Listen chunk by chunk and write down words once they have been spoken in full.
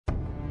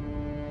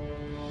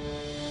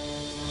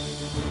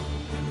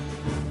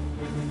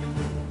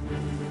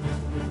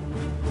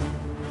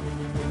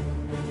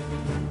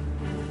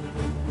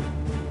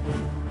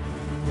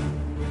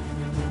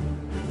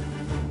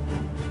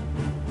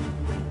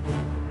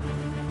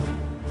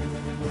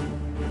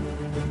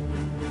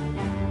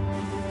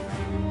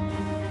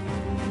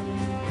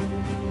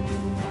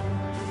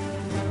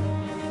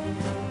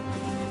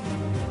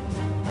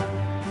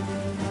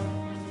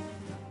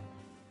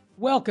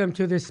welcome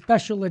to this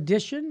special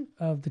edition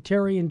of the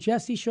Terry and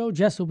Jesse Show.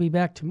 Jess will be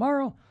back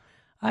tomorrow.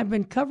 I've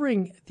been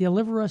covering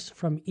Deliver Us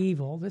from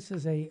Evil. This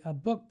is a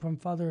book from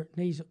Father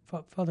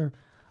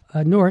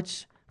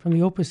Nortz from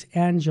the Opus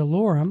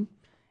Angelorum,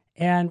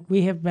 and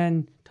we have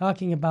been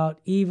talking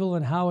about evil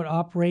and how it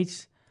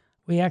operates.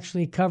 We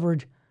actually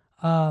covered,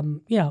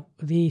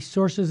 the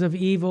sources of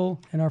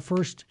evil in our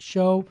first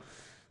show.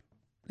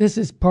 This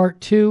is part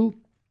 2,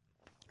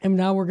 and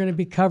now we're going to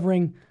be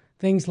covering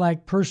things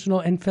like personal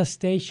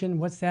infestation,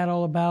 what's that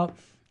all about,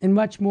 and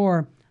much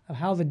more of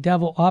how the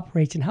devil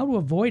operates and how to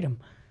avoid him.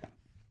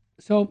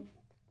 So,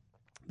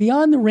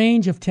 beyond the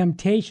range of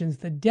temptations,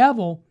 the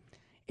devil,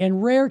 in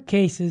rare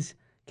cases,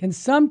 can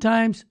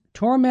sometimes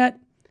torment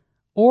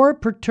or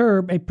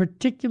perturb a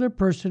particular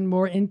person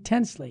more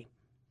intensely.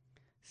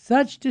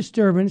 Such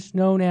disturbance,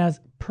 known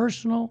as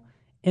personal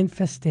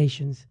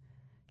infestations,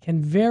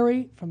 can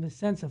vary from the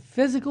sense of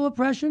physical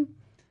oppression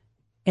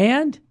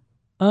and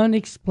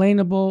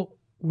unexplainable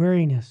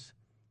weariness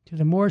to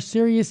the more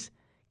serious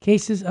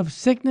cases of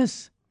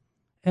sickness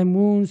and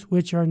wounds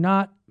which are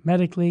not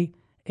medically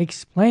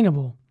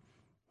explainable.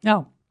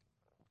 Now,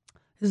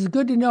 this is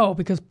good to know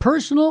because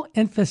personal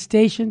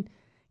infestation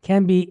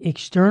can be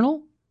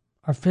external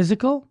or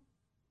physical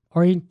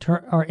or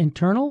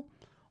internal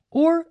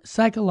or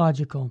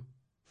psychological.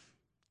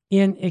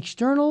 In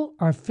external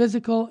or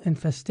physical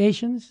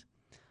infestations,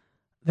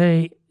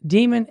 the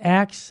demon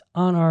acts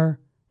on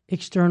our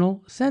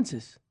external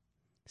senses.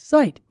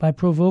 Sight by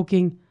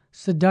provoking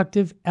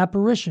seductive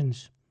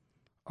apparitions,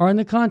 or on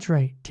the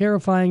contrary,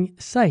 terrifying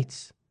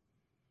sights.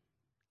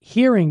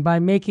 Hearing by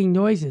making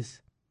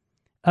noises,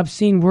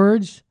 obscene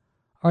words,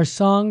 or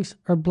songs,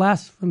 or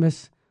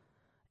blasphemous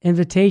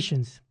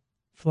invitations.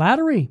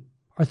 Flattery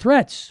or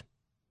threats.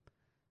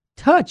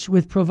 Touch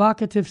with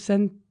provocative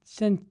sensations.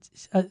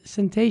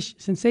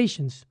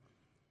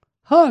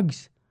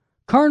 Hugs,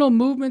 carnal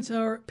movements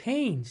or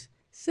pains.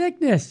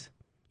 Sickness.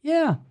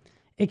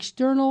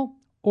 External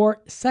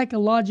or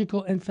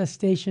psychological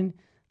infestation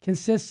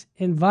consists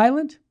in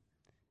violent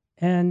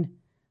and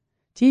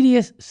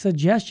tedious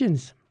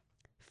suggestions,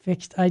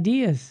 fixed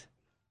ideas,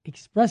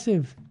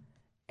 expressive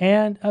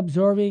and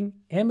absorbing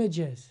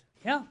images.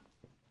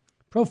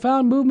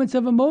 Profound movements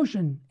of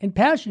emotion and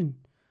passion.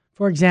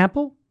 For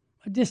example,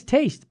 a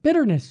distaste,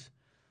 bitterness,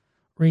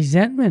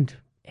 resentment,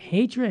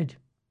 hatred,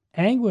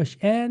 anguish,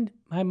 and,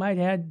 I might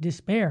add,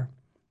 despair.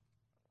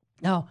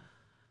 Now,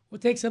 we'll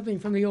take something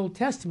from the Old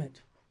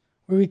Testament.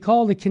 We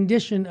recall the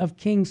condition of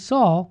King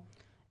Saul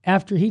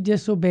after he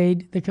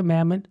disobeyed the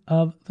commandment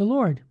of the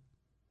Lord.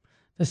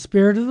 The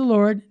Spirit of the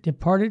Lord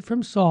departed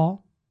from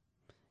Saul,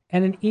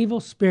 and an evil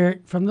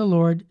spirit from the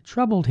Lord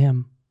troubled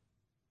him.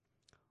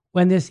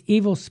 When this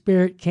evil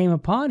spirit came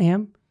upon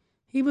him,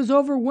 he was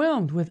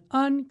overwhelmed with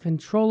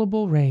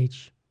uncontrollable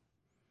rage.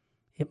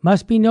 It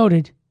must be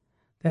noted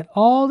that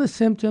all the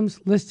symptoms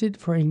listed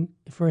for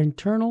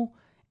internal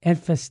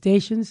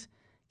infestations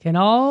can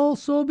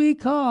also be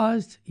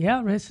caused,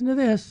 listen to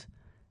this,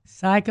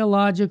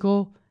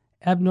 psychological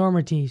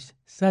abnormities,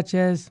 such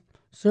as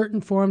certain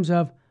forms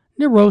of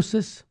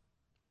neurosis,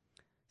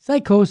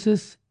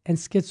 psychosis, and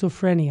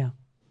schizophrenia.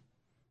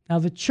 Now,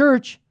 the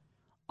church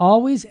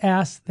always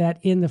asks that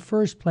in the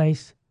first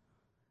place,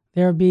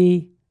 there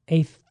be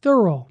a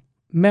thorough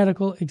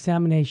medical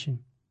examination,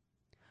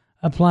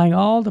 applying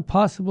all the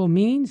possible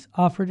means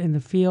offered in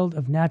the field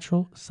of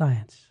natural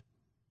science.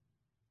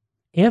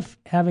 If,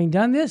 having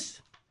done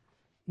this,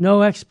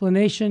 no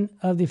explanation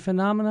of the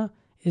phenomena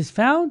is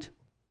found,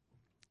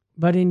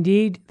 but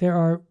indeed there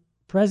are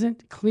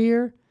present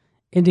clear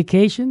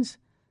indications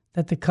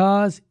that the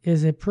cause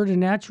is a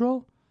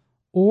preternatural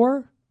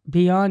or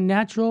beyond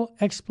natural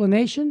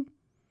explanation,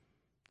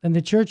 then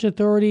the church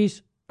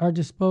authorities are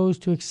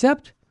disposed to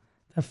accept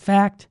the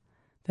fact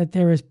that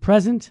there is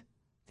present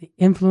the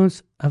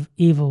influence of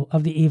evil,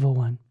 of the evil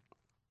one.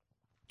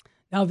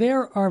 Now,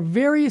 there are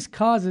various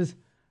causes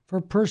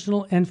for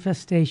personal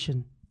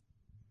infestation.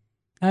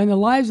 Now, in the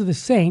lives of the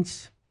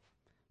saints,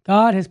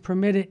 God has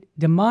permitted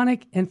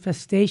demonic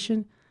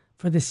infestation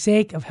for the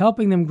sake of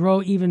helping them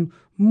grow even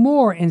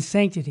more in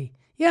sanctity.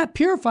 It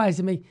purifies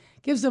them. It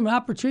gives them an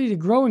opportunity to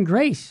grow in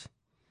grace,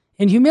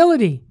 in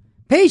humility,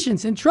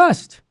 patience, and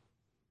trust.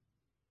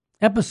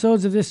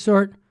 Episodes of this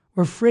sort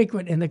were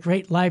frequent in the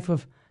great life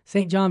of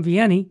St. John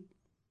Vianney.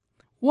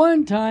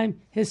 One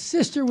time, his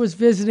sister was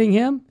visiting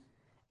him,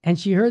 and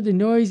she heard the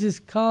noises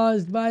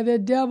caused by the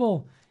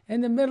devil in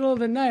the middle of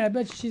the night. I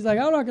bet she's like,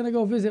 I'm not going to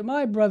go visit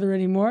my brother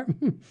anymore.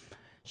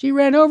 She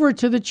ran over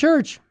to the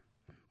church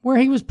where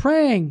he was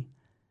praying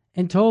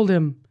and told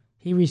him.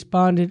 He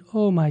responded,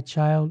 "Oh, my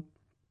child,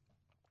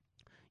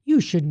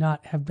 you should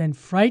not have been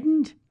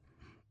frightened.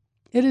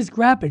 It is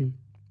Grappin.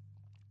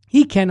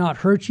 He cannot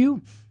hurt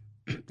you.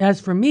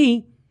 As for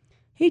me,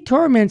 he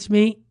torments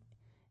me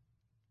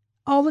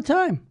all the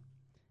time.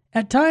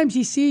 At times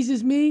he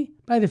seizes me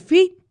by the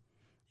feet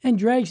and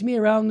drags me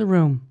around the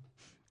room.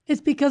 It's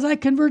because I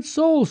convert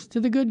souls to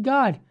the good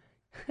God.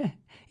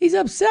 He's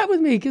upset with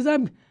me because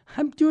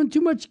I'm doing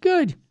too much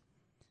good.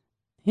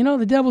 You know,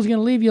 the devil's going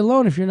to leave you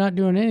alone if you're not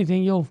doing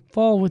anything. You'll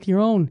fall with your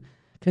own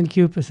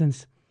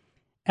concupiscence.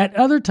 At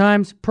other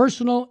times,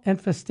 personal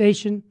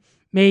infestation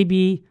may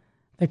be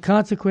the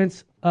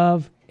consequence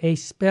of a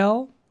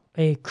spell,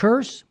 a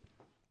curse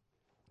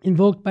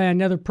invoked by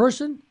another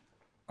person,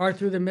 or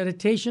through the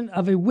meditation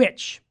of a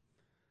witch.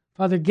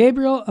 Father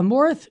Gabriel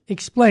Amorth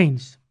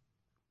explains,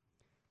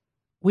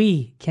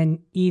 we can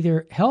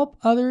either help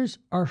others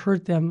or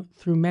hurt them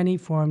through many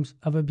forms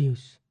of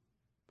abuse.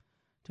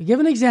 To give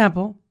an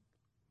example,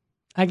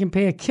 I can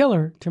pay a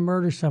killer to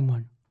murder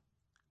someone.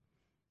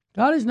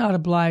 God is not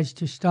obliged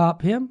to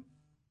stop him.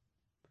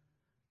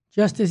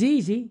 Just as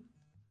easy.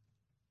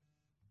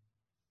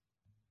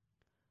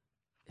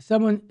 So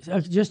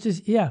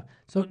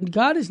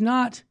God is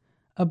not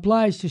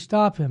obliged to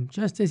stop him.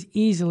 Just as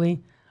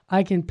easily,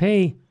 I can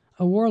pay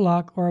a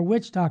warlock or a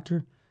witch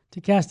doctor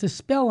to cast a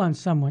spell on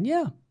someone.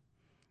 Yeah.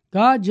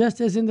 God, just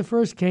as in the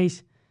first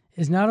case,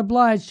 is not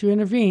obliged to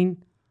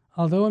intervene,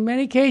 although in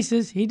many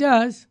cases he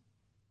does.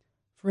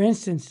 For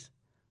instance,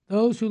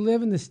 those who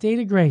live in the state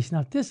of grace.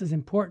 Now, this is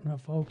important,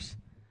 folks.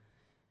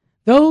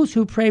 Those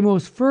who pray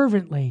most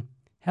fervently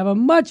have a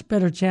much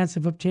better chance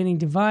of obtaining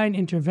divine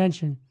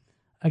intervention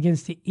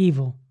against the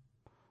evil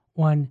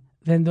one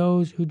than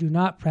those who do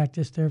not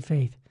practice their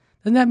faith.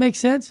 Doesn't that make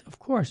sense? Of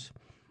course.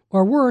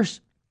 Or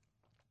worse,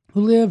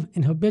 who live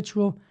in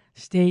habitual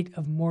state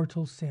of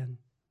mortal sin.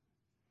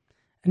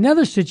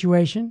 Another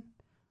situation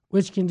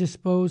which can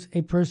dispose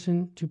a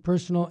person to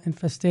personal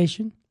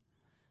infestation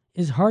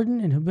is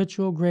hardened and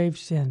habitual grave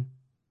sin.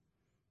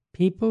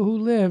 People who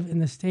live in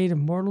the state of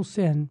mortal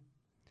sin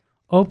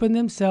open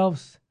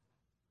themselves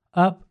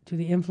up to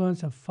the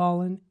influence of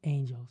fallen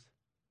angels.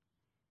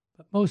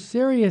 But most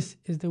serious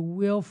is the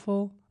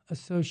willful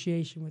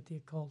association with the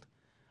occult.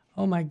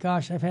 Oh my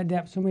gosh, I've had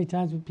that so many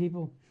times with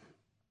people.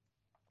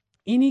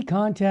 Any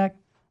contact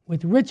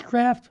with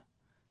witchcraft,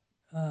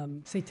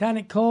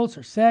 satanic cults,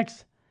 or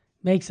sex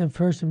makes a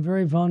person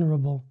very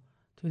vulnerable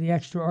to the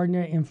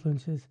extraordinary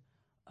influences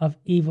of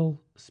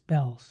evil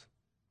spells.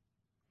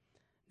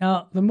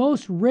 Now, the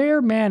most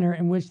rare manner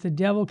in which the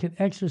devil can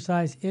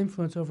exercise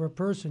influence over a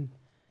person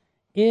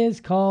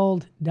is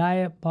called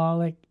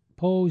diabolic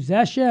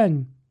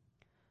possession.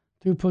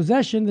 Through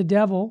possession, the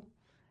devil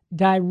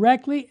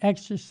directly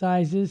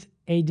exercises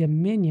a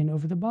dominion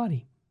over the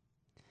body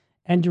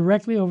and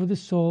directly over the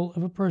soul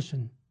of a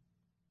person.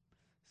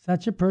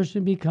 Such a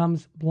person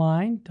becomes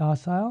blind,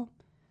 docile,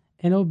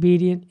 and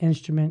obedient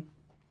instrument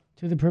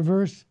to the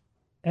perverse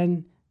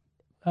and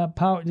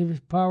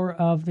power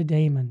of the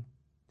daemon.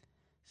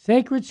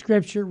 Sacred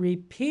Scripture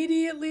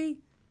repeatedly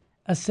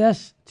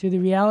attests to the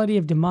reality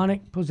of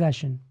demonic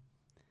possession.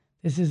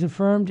 This is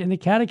affirmed in the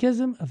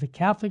Catechism of the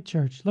Catholic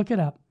Church. Look it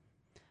up.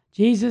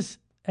 Jesus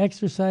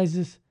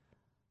exorcises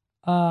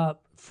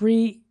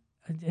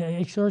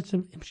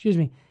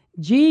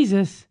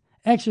Jesus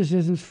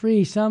exorcisms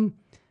free some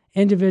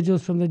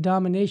individuals from the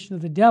domination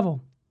of the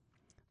devil.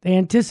 They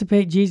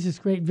anticipate Jesus'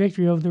 great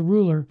victory over the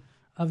ruler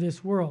of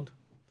this world.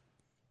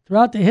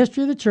 Throughout the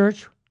history of the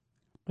church,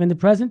 in the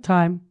present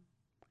time,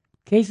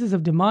 cases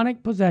of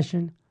demonic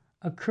possession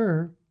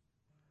occur.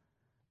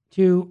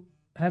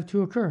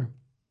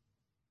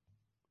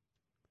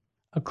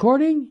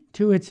 According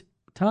to its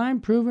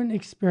time-proven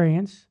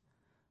experience,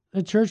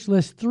 the church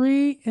lists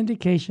 3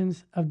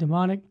 indications of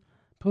demonic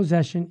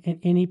possession in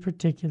any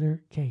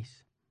particular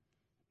case.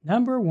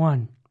 Number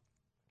 1,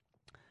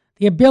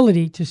 the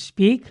ability to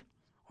speak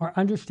or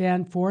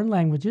understand foreign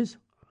languages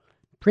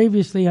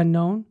previously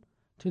unknown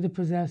to the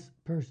possessed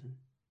person.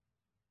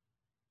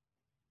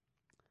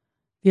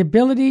 The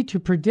ability to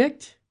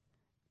predict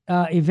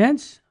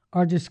events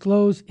or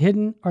disclose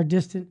hidden or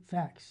distant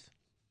facts.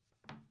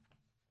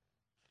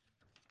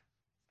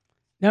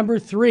 Number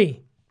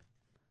 3,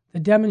 the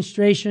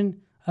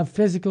demonstration of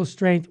physical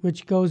strength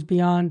which goes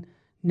beyond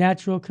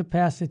natural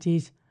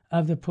capacities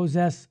of the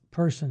possessed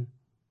person.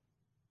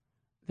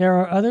 There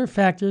are other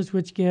factors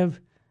which give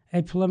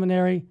a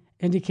preliminary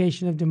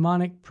indication of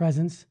demonic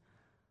presence,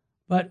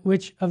 but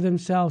which of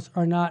themselves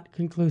are not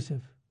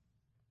conclusive.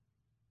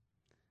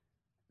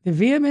 The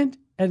vehement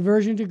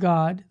aversion to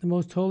God, the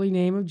most holy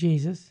name of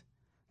Jesus,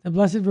 the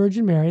Blessed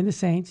Virgin Mary and the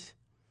saints,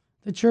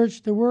 the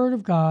Church, the Word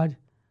of God,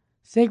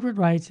 sacred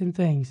rites and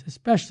things,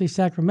 especially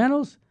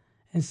sacramentals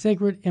and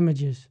sacred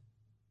images.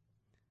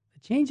 The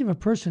change of a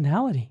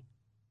personality,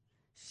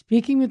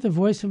 speaking with the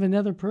voice of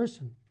another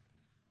person.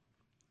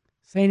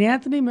 St.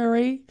 Anthony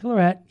Marie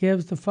Claret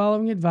gives the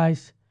following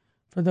advice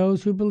for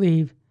those who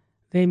believe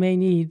they may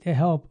need the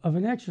help of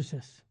an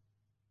exorcist.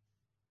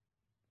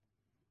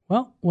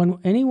 Well, when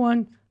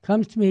anyone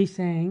comes to me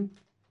saying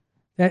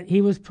that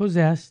he was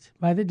possessed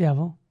by the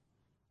devil,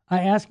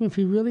 I ask him if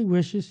he really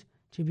wishes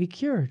to be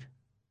cured.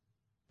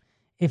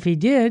 If he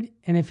did,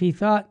 and if he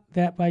thought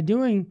that by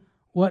doing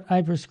what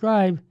I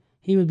prescribe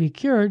he would be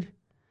cured,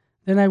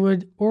 then I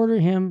would order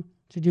him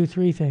to do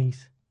 3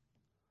 things.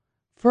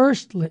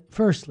 Firstly,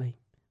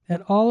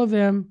 that all of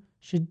them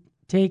should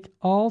take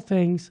all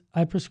things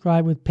I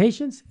prescribe with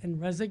patience and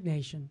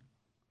resignation,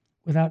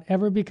 without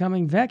ever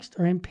becoming vexed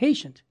or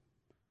impatient.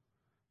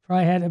 For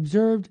I had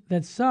observed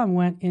that some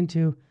went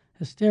into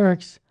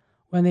hysterics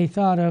when they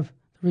thought of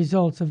the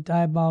results of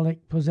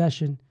diabolic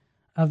possession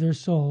of their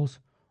souls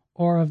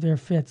or of their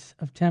fits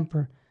of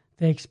temper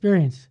they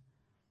experienced.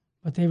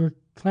 But they were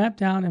clamped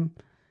down, and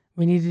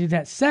we need to do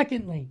that.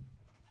 Secondly,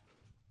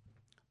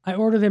 I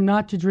order them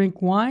not to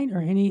drink wine or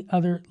any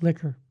other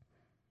liquor.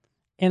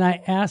 And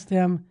I asked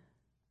them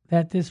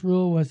that this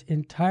rule was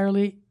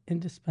entirely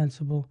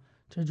indispensable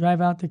to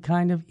drive out the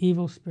kind of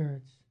evil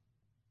spirits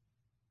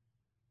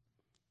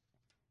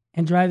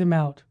and drive them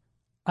out.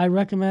 I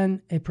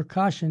recommend a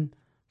precaution,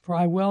 for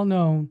I well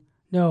know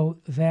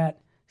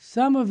that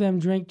some of them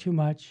drink too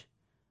much,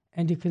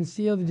 and to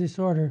conceal the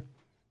disorder,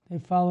 they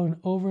follow an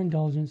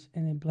overindulgence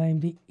and they blame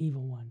the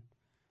evil one.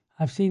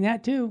 I've seen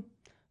that too.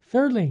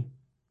 Thirdly,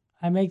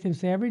 I make them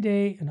say every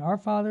day an Our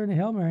Father and a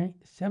Hail Mary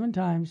 7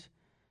 times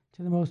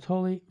to the Most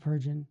Holy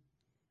Virgin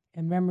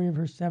in memory of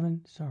her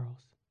 7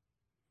 sorrows.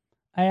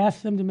 I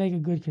ask them to make a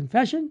good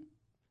confession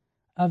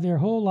of their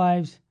whole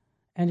lives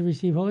and to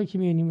receive Holy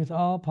Communion with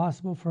all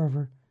possible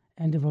fervor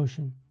and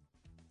devotion.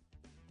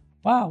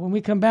 Wow, when we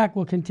come back,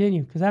 we'll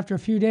continue, because after a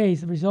few days,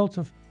 the results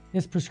of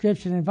this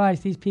prescription advice,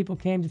 these people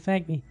came to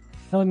thank me,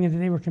 telling me that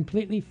they were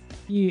completely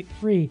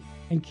free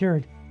and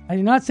cured. I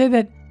do not say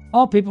that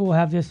all people will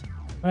have this,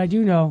 but I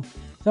do know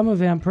some of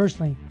them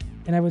personally,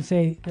 and I would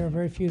say there are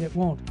very few that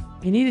won't.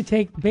 You need to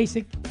take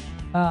basic,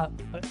 the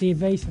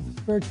evasive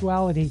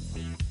spirituality,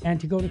 and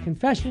to go to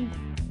confession.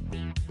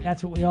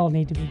 That's what we all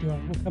need to be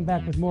doing. We'll come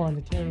back with more on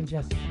the Terry and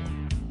Jesse Show.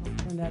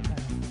 Turn that time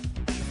on.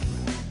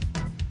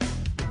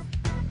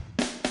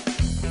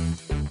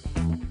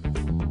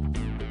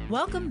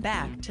 Welcome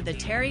back to the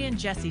Terry and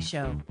Jesse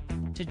Show.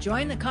 To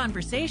join the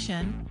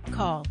conversation,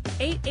 call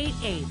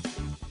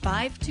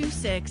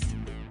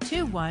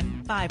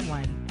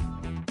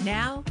 888-526-2151.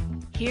 Now,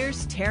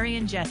 here's Terry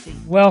and Jesse.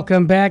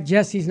 Welcome back.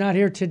 Jesse's not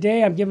here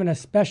today. I'm giving a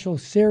special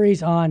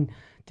series on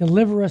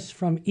Deliver Us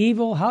from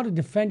Evil, How to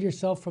Defend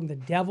Yourself from the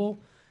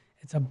Devil.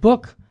 It's a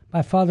book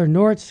by Father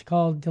Nortz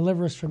called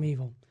Deliver Us from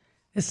Evil.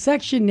 This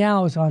section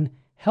now is on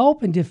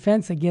help and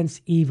defense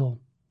against evil.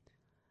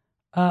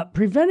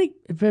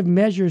 Preventative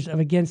measures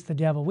against the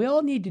devil. We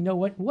all need to know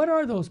what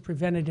are those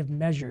preventative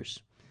measures.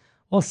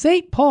 Well,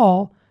 St.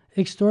 Paul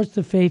exhorts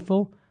the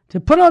faithful to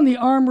put on the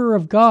armor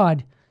of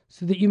God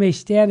so that you may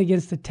stand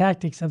against the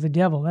tactics of the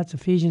devil. That's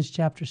Ephesians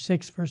chapter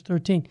 6, verse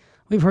 13.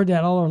 We've heard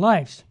that all our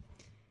lives.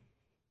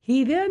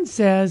 He then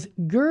says,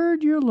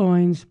 gird your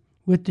loins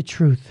with the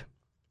truth.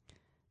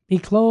 Be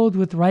clothed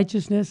with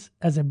righteousness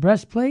as a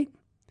breastplate.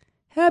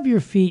 Have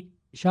your feet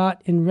shod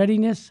in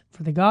readiness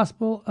for the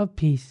gospel of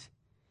peace.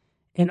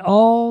 In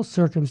all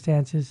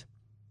circumstances,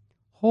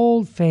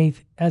 hold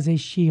faith as a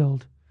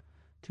shield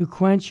to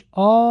quench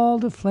all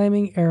the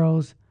flaming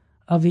arrows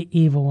of the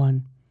evil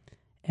one,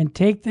 and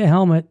take the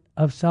helmet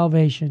of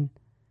salvation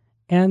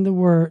and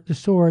the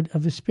sword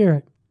of the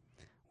Spirit,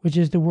 which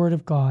is the word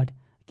of God.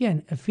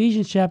 Again,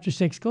 Ephesians chapter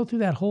 6. Go through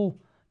that whole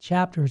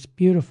chapter. It's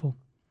beautiful.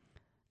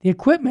 The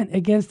equipment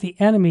against the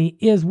enemy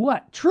is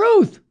what?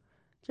 Truth.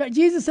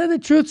 Jesus said the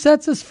truth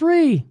sets us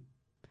free.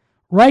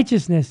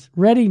 Righteousness,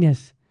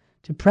 readiness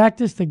to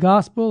practice the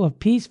gospel of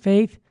peace,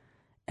 faith,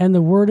 and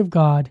the word of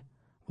God,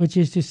 which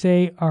is to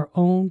say our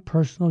own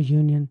personal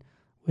union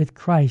with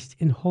Christ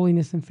in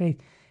holiness and faith.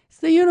 It's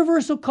the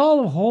universal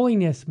call of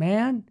holiness,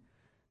 man.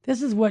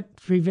 This is what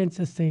prevents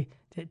us,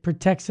 that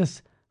protects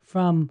us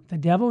from the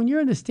devil. When you're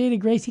in the state of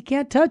grace, he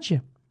can't touch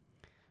you.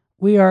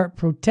 We are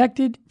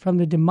protected from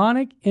the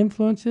demonic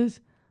influences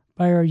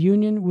by our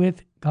union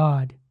with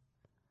God.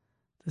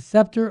 The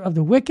scepter of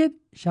the wicked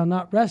shall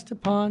not rest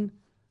upon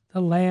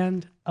the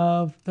land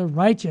of the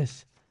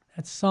righteous.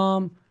 That's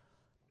Psalm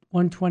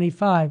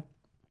 125.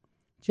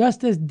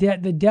 Just as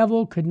the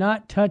devil could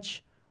not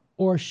touch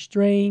or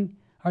stain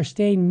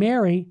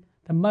Mary,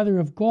 the mother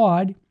of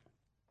God,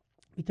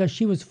 because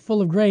she was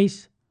full of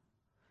grace,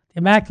 the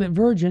Immaculate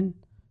Virgin,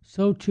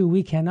 so too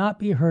we cannot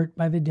be hurt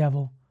by the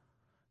devil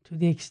to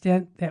the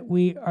extent that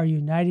we are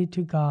united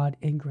to God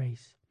in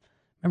grace.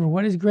 Remember,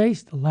 what is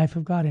grace? The life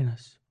of God in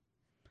us.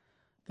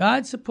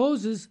 God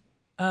opposes,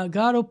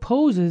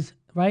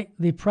 right,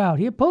 the proud.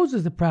 He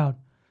opposes the proud,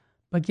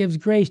 but gives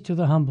grace to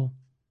the humble.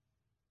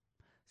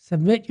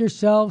 Submit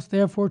yourselves,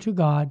 therefore, to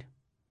God.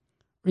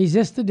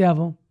 Resist the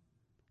devil,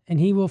 and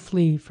he will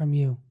flee from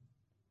you.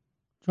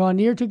 Draw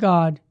near to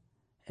God,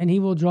 and he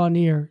will draw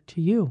near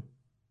to you.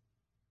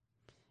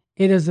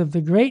 It is of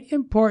the great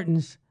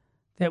importance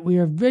that we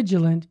are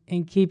vigilant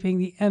in keeping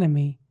the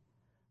enemy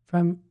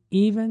from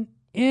even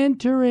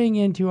entering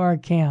into our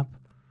camp,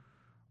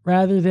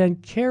 rather than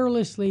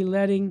carelessly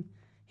letting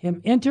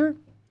him enter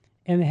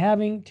and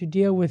having to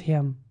deal with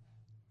him.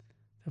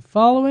 The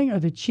following are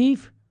the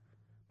chief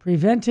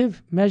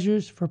preventive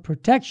measures for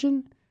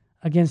protection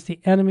against the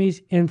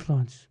enemy's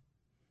influence.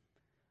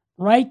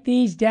 Write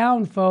these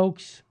down,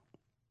 folks.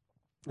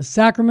 The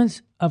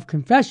sacraments of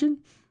confession,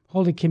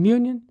 Holy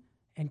Communion,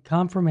 and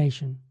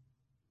confirmation.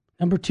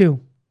 Number 2,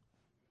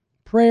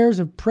 prayers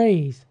of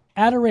praise,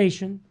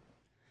 adoration,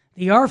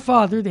 the Our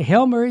Father, the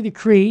Hail Mary, the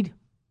Creed,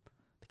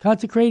 the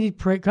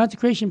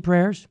Consecration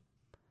prayers.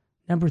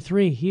 Number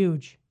 3,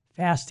 huge,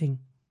 fasting.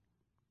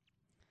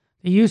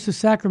 The use of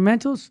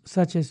sacramentals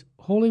such as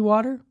holy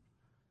water,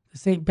 the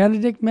St.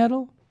 Benedict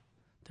medal,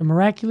 the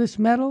miraculous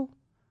medal,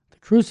 the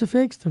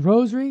crucifix, the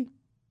rosary,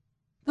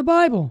 the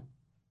Bible.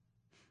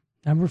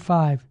 Number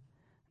 5,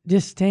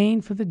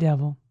 disdain for the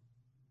devil.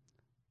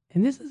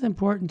 And this is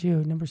important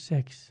too. Number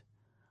 6,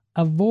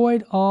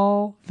 avoid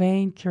all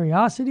vain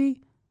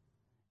curiosity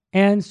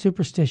and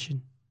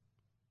superstition.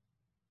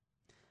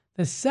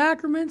 The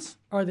sacraments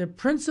are the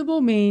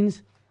principal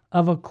means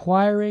of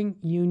acquiring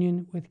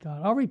union with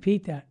God. I'll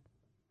repeat that.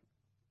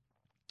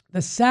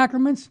 The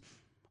sacraments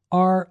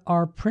are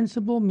our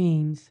principal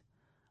means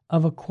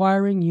of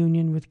acquiring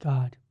union with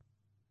God.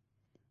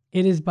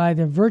 It is by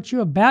the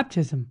virtue of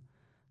baptism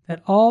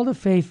that all the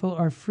faithful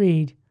are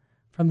freed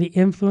from the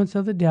influence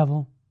of the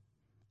devil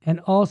and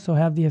also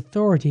have the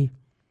authority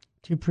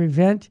to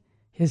prevent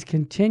his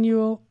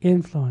continual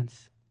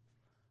influence.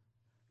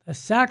 The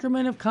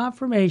sacrament of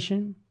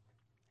confirmation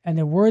and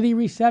the worthy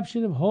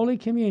reception of Holy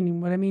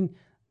Communion, what I mean,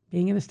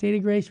 being in a state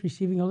of grace,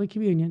 receiving Holy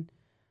Communion,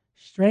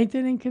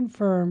 strengthen and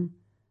confirm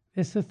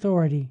this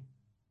authority.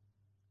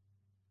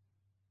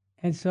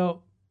 And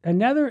so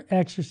another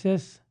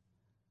exorcist,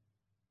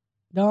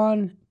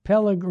 Don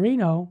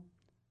Pellegrino,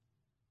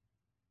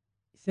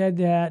 said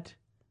that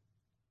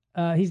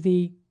he's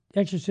the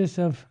exorcist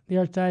of the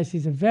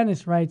Archdiocese of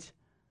Venice, writes,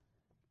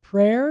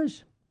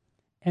 prayers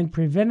and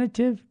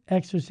preventative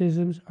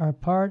exorcisms are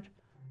part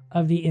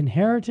of the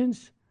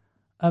inheritance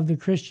of the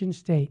Christian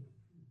state.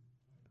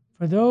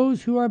 For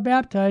those who are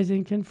baptized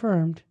and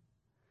confirmed,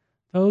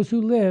 those who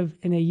live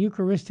in a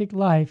Eucharistic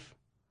life,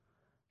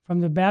 from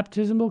the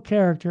baptismal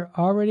character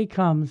already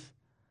comes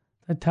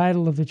the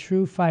title of the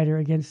true fighter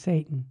against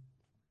Satan.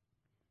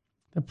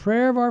 The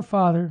prayer of our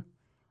Father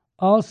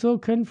also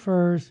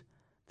confers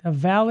the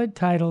valid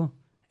title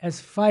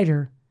as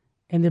fighter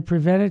in the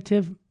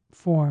preventative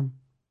form.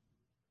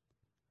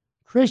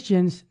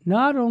 Christians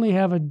not only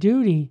have a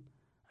duty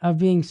of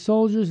being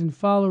soldiers and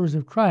followers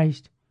of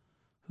Christ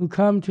who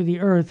come to the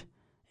earth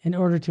in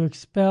order to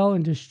expel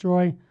and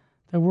destroy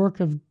the work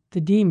of the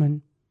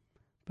demon,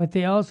 but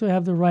they also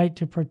have the right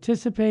to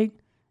participate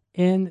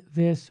in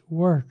this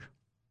work.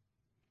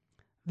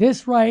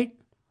 This right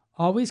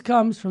always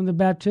comes from the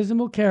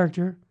baptismal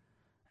character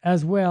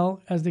as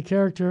well as the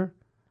character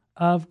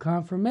of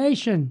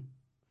confirmation,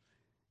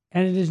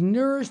 and it is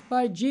nourished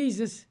by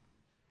Jesus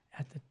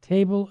at the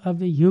table of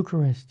the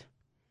Eucharist,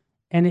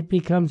 and it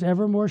becomes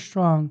ever more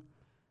strong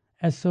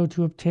as so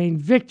to obtain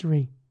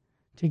victory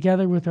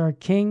together with our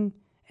King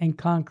and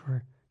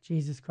Conqueror,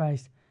 Jesus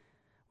Christ.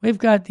 We've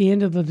got the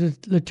end of the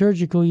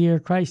liturgical year,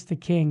 Christ the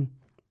King.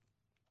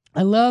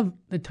 I love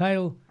the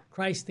title,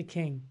 Christ the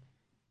King.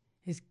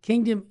 His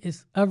kingdom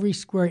is every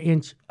square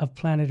inch of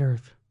planet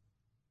Earth.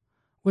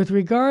 With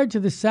regard to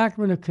the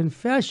sacrament of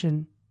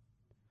confession,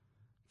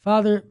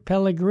 Father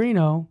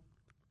Pellegrino,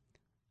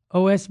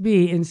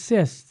 OSB,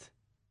 insists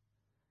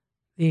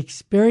the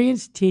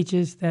experience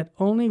teaches that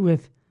only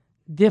with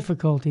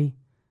difficulty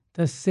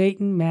does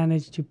Satan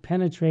manage to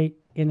penetrate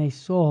in a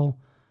soul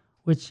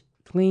which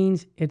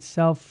cleans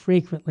itself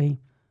frequently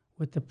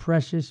with the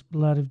precious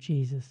blood of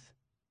Jesus.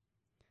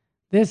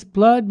 This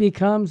blood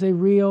becomes a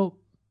real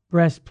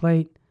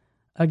breastplate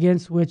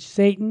against which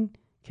Satan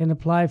can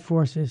apply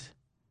forces,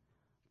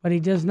 but he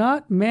does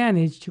not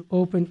manage to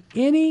open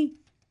any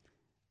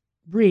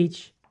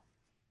breach,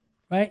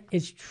 right?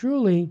 It's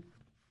truly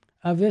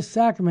of this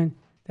sacrament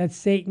that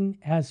Satan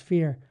has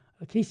fear.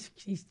 He's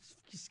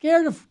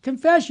scared of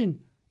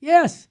confession.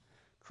 Yes,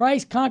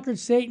 Christ conquered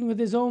Satan with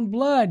his own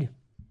blood.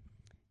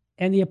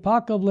 And the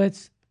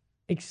Apocalypse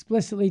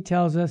explicitly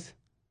tells us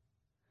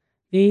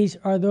these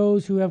are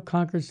those who have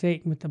conquered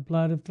Satan with the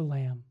blood of the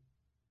Lamb.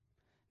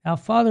 Now,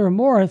 Father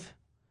Amorth,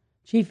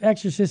 chief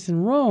exorcist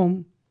in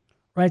Rome,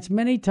 writes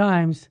many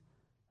times,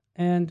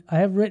 and I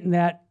have written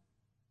that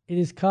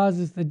it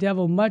causes the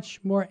devil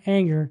much more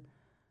anger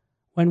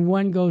when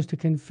one goes to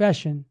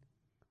confession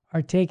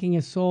or taking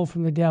a soul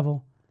from the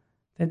devil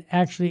than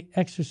actually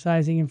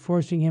exorcising and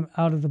forcing him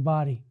out of the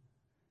body.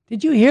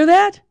 Did you hear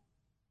that?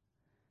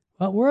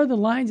 Well, where are the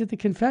lines at the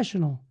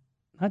confessional?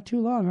 Not too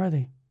long, are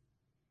they?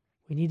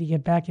 We need to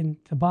get back in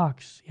the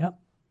box. Yep.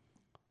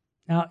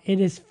 Now,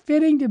 it is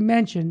fitting to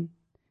mention,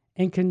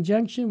 in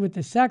conjunction with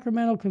the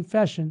sacramental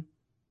confession,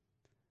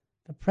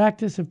 the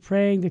practice of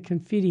praying the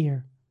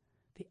Confiteor,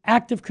 the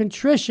act of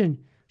contrition.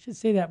 I should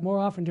say that more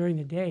often during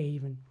the day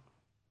even.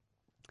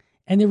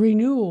 And the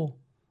renewal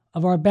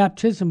of our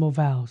baptismal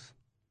vows.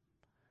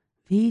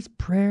 These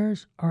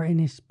prayers are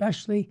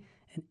especially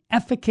an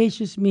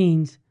efficacious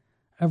means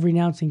of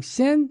renouncing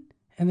sin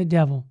and the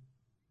devil.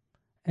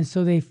 And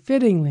so they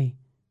fittingly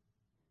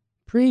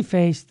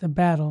preface the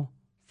battle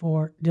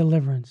for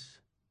deliverance.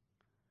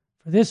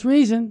 For this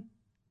reason,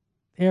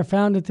 they are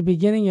found at the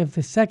beginning of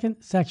the second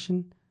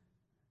section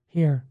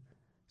here.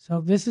 So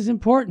this is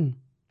important.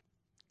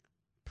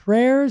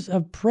 Prayers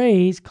of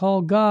praise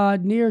call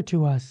God near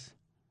to us,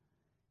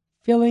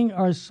 filling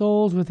our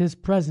souls with his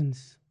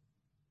presence.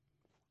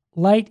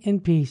 Light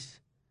and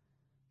peace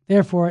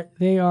Therefore,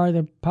 they are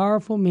the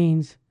powerful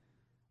means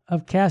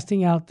of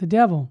casting out the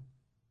devil.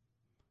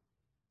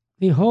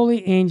 The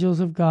holy angels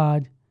of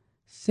God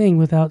sing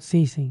without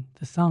ceasing,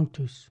 the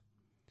Sanctus.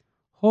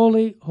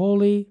 Holy,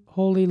 holy,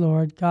 holy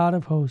Lord, God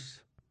of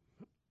hosts.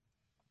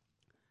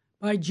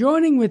 By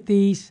joining with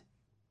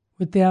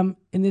them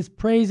in this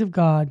praise of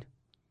God,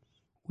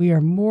 we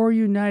are more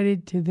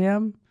united to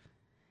them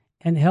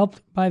and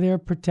helped by their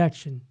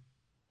protection.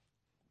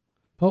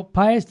 Pope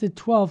Pius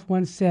XII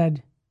once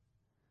said,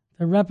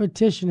 the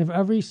repetition of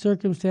every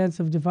circumstance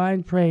of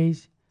divine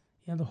praise,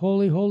 the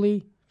holy,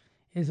 holy,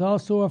 is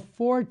also a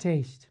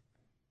foretaste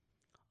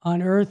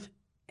on earth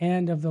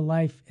and of the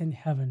life in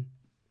heaven.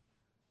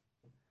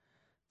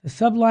 The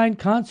sublime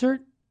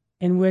concert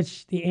in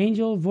which the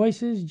angel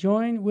voices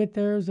join with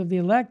those of the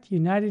elect,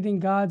 united in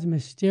God's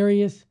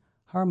mysterious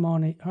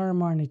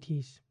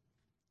harmonies,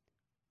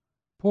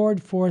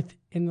 poured forth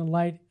in the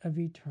light of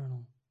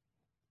eternal.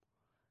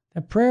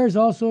 The prayers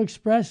also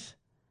express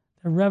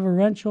the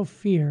reverential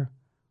fear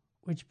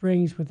which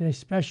brings with a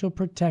special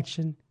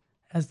protection,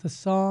 as the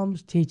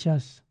Psalms teach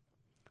us.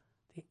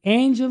 The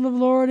angel of the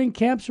Lord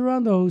encamps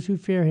around those who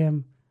fear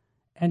him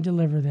and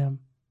deliver them.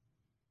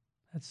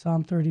 That's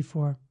Psalm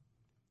 34.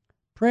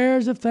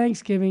 Prayers of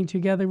thanksgiving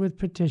together with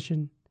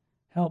petition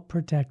help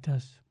protect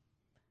us.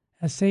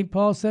 As St.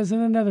 Paul says in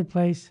another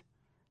place,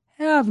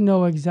 have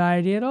no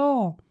anxiety at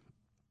all,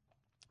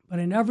 but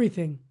in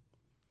everything,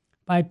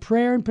 by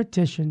prayer and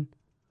petition,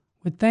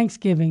 with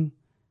thanksgiving,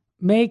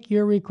 make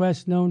your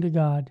requests known to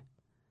God.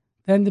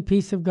 Then the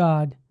peace of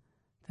God,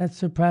 that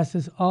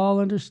surpasses all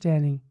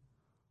understanding,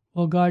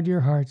 will guard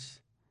your hearts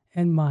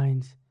and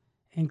minds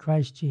in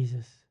Christ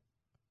Jesus.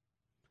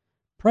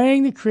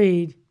 Praying the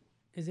Creed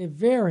is a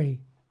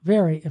very,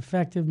 very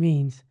effective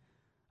means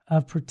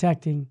of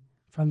protecting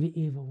from the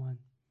evil one.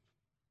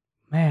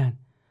 Man,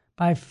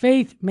 by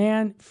faith,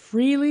 man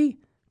freely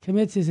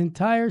commits his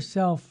entire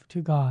self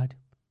to God.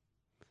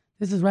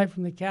 This is right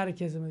from the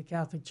Catechism of the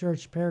Catholic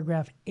Church,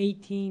 paragraph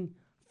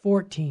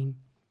 1814.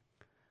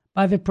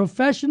 By the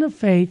profession of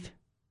faith,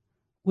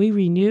 we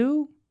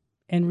renew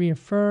and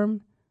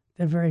reaffirm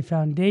the very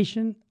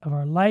foundation of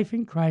our life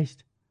in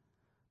Christ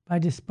by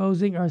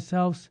disposing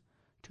ourselves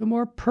to a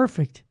more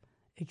perfect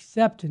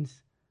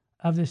acceptance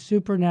of the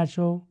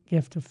supernatural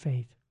gift of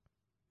faith.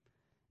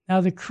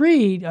 Now, the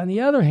Creed, on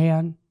the other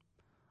hand,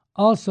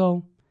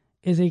 also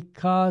is a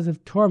cause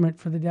of torment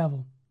for the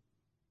devil.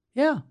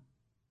 Yeah.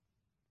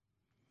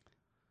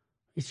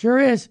 It sure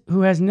is,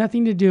 who has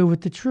nothing to do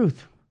with the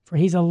truth, for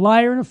he's a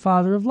liar and a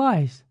father of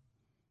lies.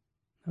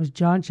 That was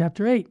John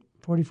chapter 8,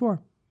 44.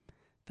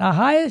 The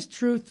highest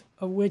truth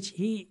of which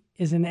he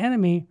is an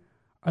enemy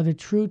are the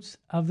truths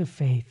of the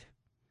faith.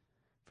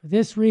 For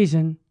this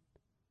reason,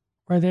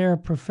 where they are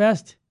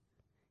professed,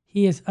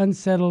 he is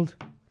unsettled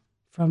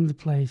from the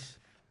place.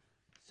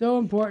 So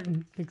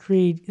important, the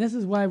Creed. This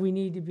is why we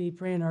need to be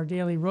praying our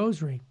daily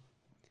rosary.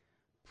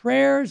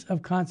 Prayers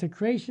of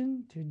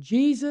consecration to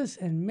Jesus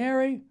and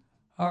Mary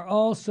are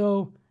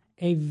also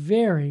a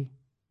very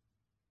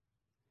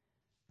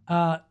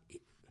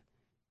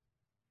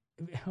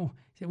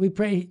we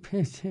pray.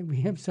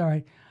 I'm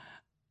sorry.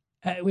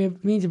 We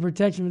have means of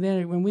protection from the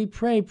enemy. When we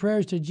pray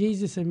prayers to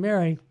Jesus and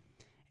Mary,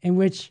 in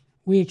which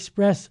we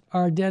express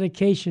our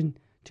dedication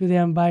to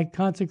them by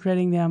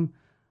consecrating them,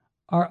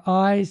 our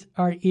eyes,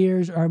 our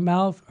ears, our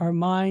mouth, our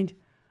mind,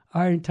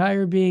 our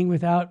entire being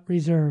without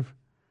reserve,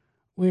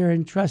 we are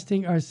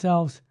entrusting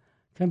ourselves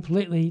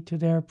completely to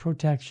their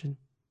protection.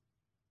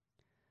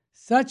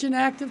 Such an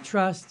act of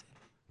trust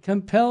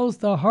compels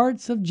the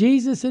hearts of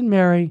Jesus and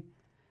Mary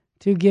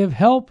to give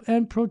help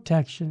and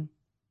protection.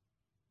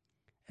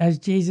 As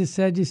Jesus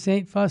said to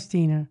St.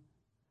 Faustina,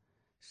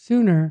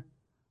 sooner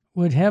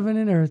would heaven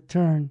and earth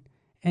turn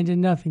into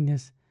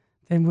nothingness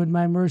than would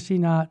my mercy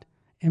not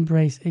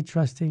embrace a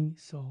trusting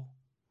soul.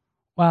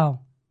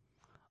 Wow.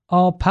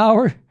 All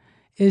power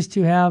is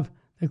to have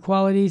the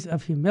qualities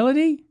of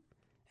humility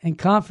and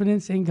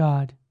confidence in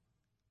God.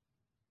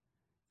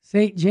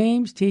 St.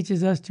 James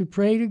teaches us to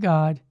pray to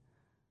God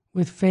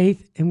with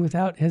faith and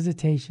without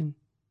hesitation.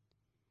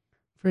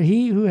 For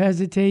he who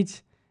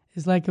hesitates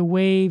is like a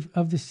wave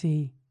of the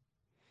sea,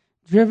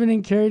 driven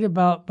and carried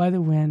about by the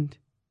wind.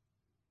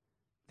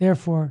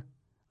 Therefore,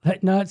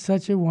 let not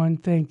such a one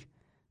think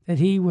that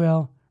he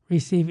will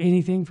receive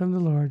anything from the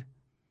Lord,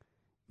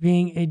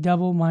 being a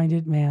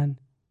double-minded man,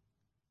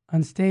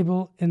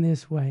 unstable in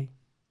this way.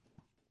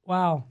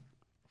 Wow.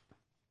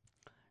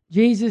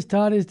 Jesus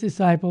taught his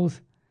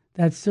disciples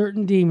that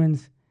certain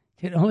demons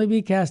can only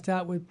be cast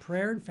out with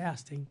prayer and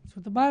fasting. That's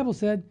what the Bible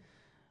said.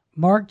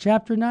 Mark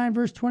chapter 9,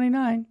 verse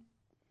 29.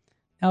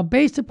 Now,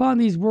 based upon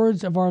these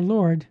words of our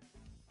Lord,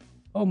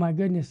 oh my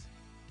goodness,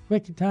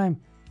 quick time.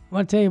 I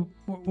want to tell you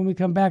when we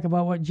come back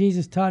about what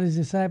Jesus taught his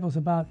disciples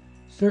about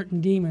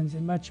certain demons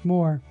and much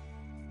more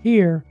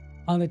here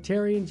on the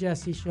Terry and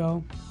Jesse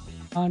Show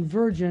on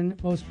Virgin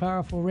Most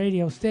Powerful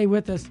Radio. Stay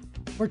with us.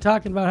 We're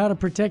talking about how to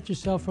protect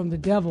yourself from the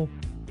devil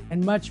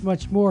and much,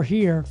 much more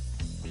here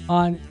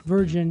on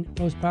Virgin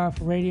Most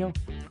Powerful Radio,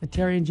 the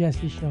Terry and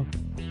Jesse Show.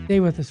 Stay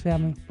with us,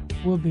 family.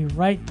 We'll be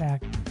right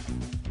back.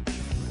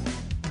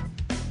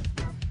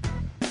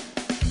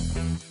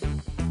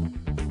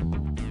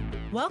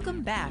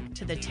 Welcome back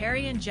to the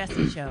Terry and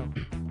Jesse Show.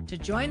 To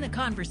join the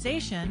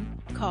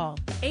conversation, call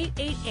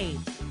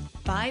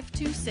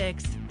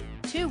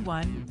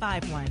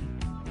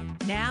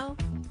 888-526-2151. Now,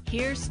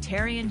 here's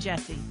Terry and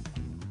Jesse.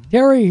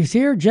 Terry is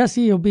here.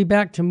 Jesse will be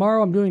back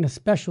tomorrow. I'm doing a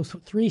special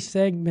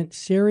 3-segment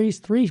series,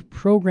 3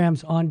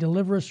 programs on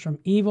deliver us from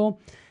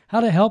evil, how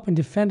to help and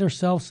defend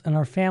ourselves and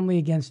our family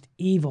against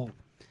evil.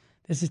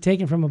 This is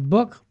taken from a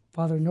book,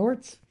 Father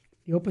Nort's,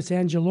 the Opus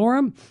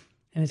Angelorum,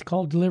 and it's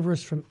called Deliver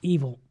Us from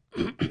Evil.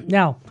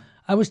 Now,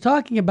 I was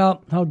talking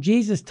about how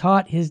Jesus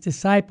taught his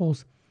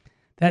disciples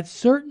that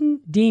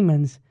certain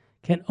demons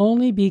can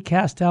only be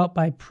cast out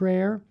by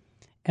prayer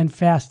and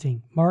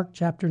fasting. Mark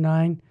chapter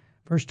 9,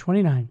 verse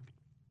 29.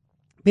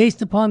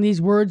 Based upon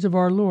these words of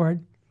our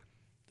Lord,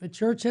 the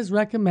church has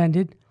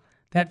recommended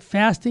that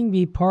fasting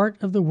be part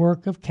of the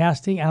work of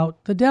casting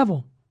out the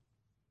devil.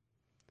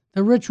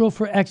 The ritual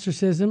for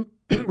exorcism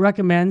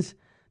recommends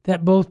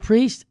that both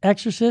priest,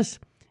 exorcist,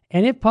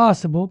 and if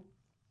possible,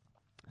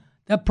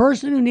 the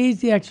person who needs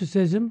the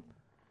exorcism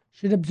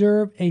should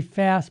observe a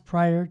fast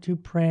prior to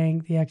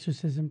praying the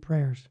exorcism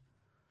prayers.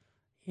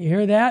 You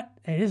hear that?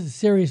 Hey, this is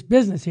serious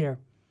business here.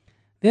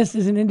 This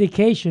is an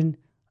indication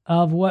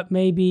of what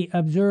may be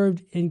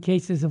observed in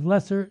cases of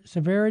lesser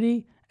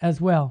severity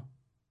as well.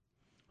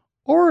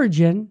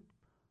 Origen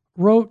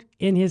wrote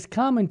in his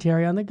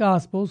commentary on the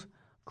Gospels,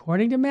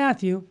 according to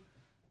Matthew,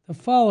 the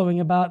following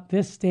about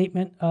this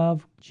statement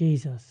of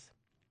Jesus.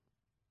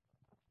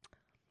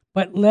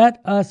 But let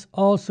us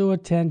also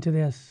attend to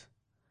this.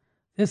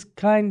 This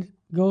kind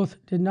goeth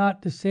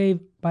not to save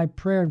by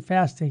prayer and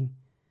fasting,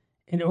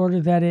 in order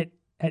that at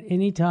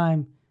any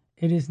time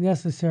it is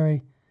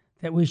necessary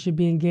that we should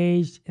be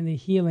engaged in the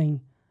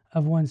healing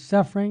of one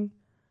suffering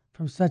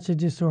from such a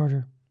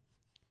disorder.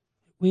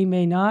 We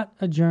may not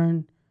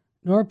adjourn,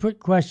 nor put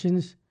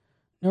questions,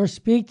 nor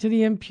speak to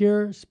the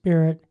impure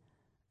spirit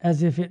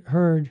as if it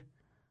heard,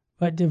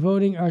 but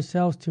devoting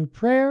ourselves to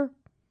prayer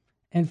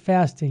and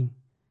fasting,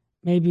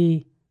 may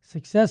be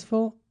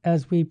successful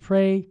as we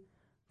pray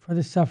for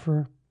the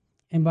sufferer,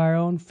 and by our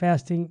own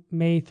fasting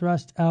may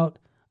thrust out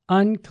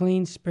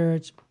unclean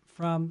spirits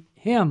from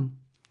him.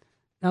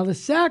 Now, the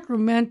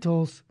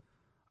sacramentals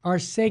are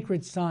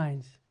sacred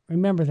signs.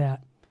 Remember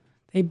that.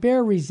 They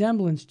bear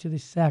resemblance to the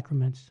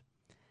sacraments.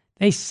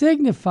 They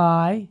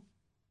signify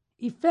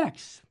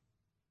effects,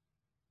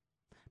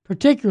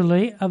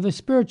 particularly of the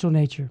spiritual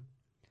nature,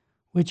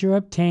 which are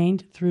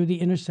obtained through the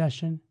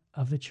intercession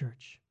of the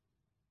church.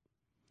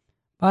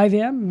 By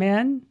them,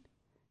 men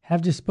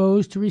have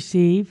disposed to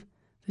receive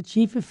the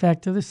chief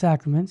effect of the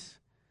sacraments,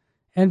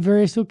 and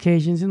various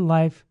occasions in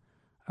life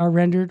are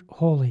rendered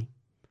holy.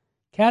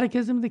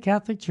 Catechism of the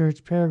Catholic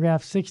Church,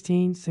 paragraph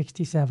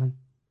 1667.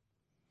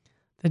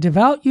 The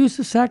devout use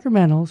of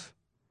sacramentals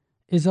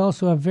is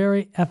also a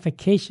very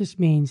efficacious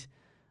means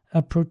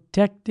of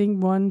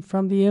protecting one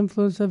from the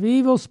influence of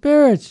evil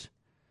spirits.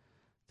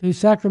 Through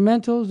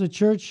sacramentals, the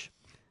Church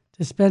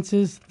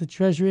dispenses the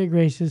treasury of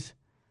graces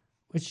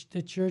which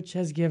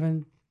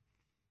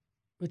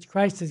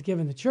Christ has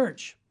given the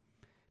Church,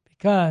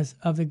 because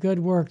of the good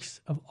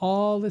works of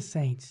all the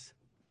saints.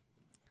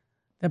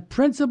 The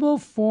principal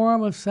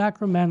form of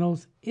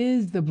sacramentals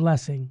is the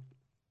blessing.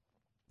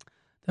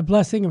 The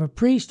blessing of a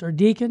priest or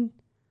deacon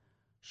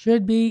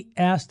should be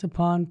asked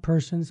upon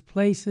persons,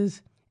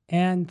 places,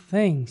 and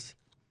things.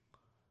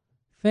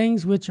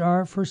 Things which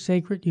are for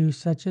sacred use,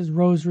 such as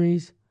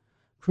rosaries,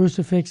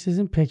 crucifixes,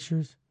 and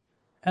pictures,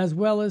 as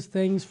well as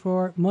things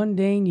for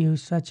mundane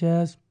use, such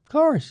as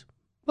cars,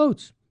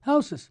 boats,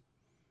 houses,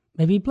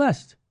 may be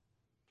blessed.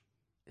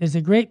 There's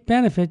a great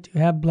benefit to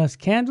have blessed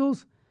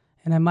candles,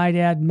 and I might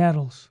add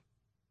medals.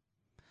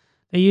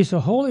 The use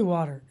of holy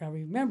water. Now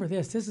remember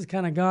this has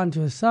kind of gone to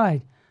the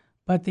side,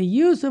 but the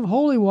use of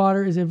holy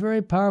water is a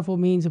very powerful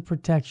means of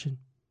protection.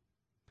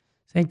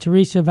 St.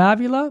 Teresa of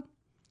Avila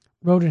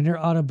wrote in her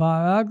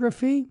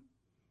autobiography,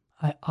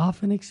 I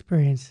often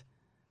experience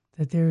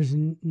that there is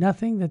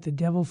nothing that the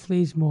devil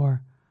flees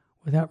more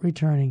without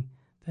returning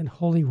than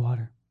holy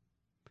water.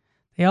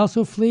 They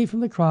also flee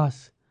from the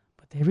cross,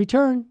 but they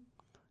return.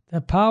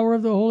 The power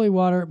of the holy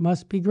water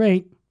must be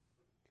great.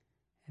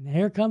 And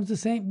here comes the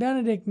St.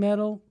 Benedict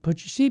medal.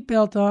 Put your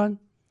seatbelt on.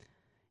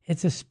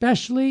 It's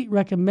especially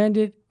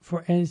recommended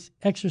for its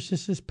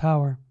exorcist's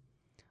power.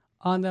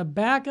 On the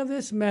back of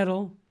this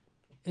medal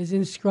is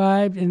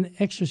inscribed an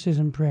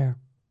exorcism prayer.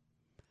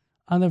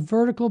 On the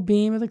vertical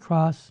beam of the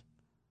cross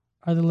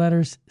are the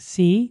letters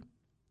C,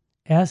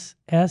 S,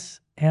 S,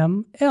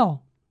 M,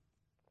 L,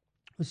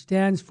 which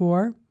stands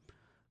for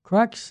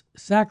Crux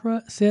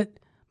Sacra Sit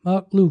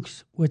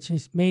Lux, which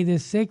is, may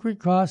this sacred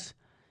cross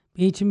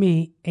be to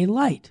me a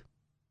light.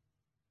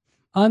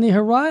 On the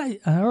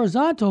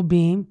horizontal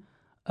beam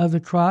of the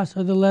cross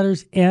are the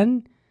letters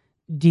N,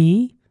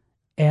 D,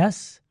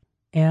 S,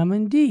 M,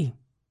 and D,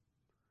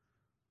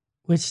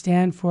 which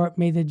stand for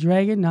may the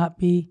dragon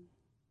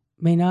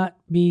may not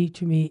be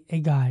to me a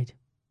guide.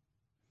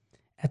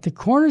 At the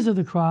corners of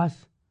the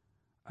cross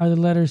are the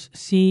letters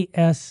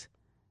CSPB,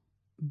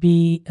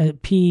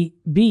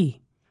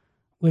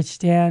 which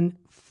stand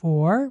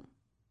for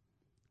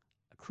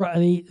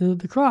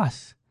the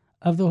cross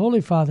of the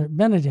Holy Father,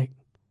 Benedict.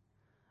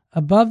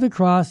 Above the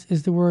cross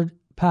is the word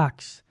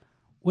Pax,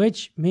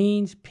 which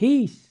means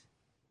peace.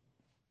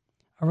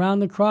 Around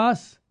the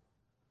cross,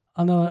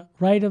 on the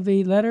right of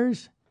the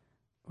letters,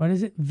 what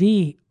is it?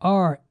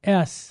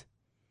 VRSNSMV,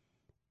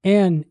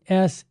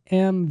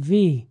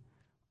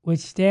 which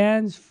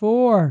stands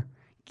for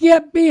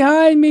Get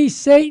behind me,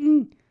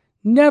 Satan!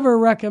 Never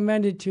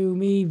recommended to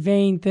me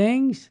vain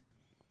things.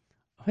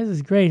 Oh, this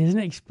is great, isn't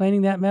it?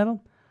 Explaining that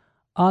medal.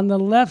 On the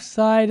left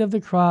side of the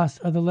cross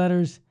are the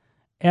letters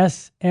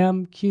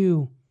SMQLIVB,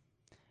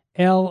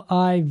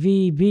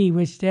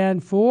 which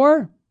stand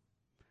for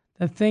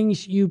The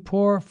things you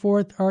pour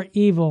forth are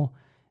evil.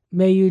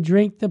 May you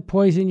drink the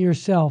poison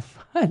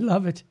yourself. I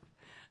love it.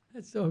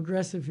 That's so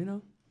aggressive, you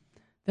know.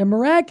 The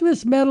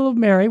miraculous medal of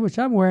Mary, which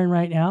I'm wearing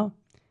right now,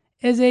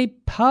 is a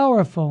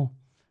powerful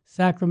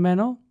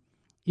sacramental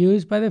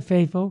used by the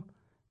faithful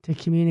to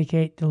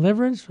communicate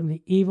deliverance from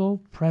the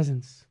evil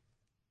presence.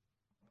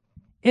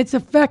 Its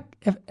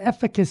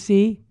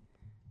efficacy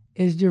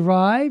is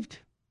derived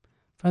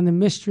from the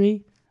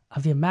mystery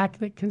of the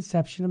Immaculate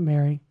Conception of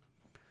Mary,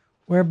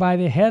 whereby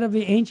the head of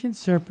the ancient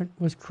serpent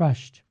was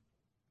crushed.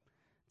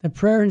 The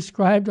prayer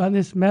inscribed on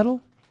this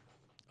medal,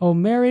 O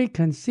Mary,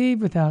 conceived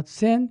without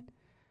sin,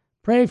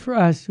 pray for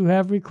us who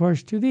have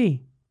recourse to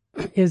thee,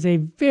 is a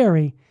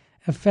very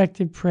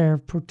effective prayer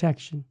of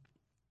protection.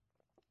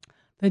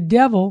 The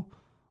devil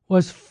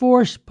was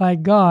forced by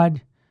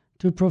God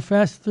to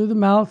profess through the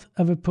mouth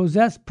of a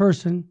possessed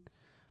person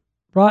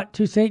brought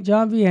to St.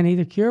 John Vianney,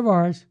 the cure of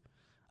Ars,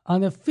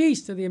 on the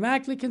feast of the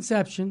Immaculate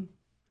Conception,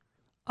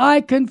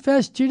 I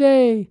confess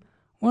today,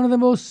 one of the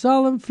most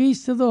solemn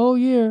feasts of the whole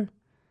year,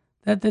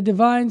 that the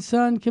Divine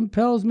Son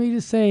compels me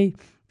to say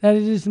that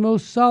it is the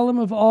most solemn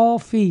of all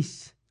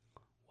feasts.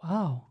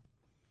 Wow.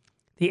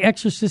 The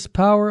exorcist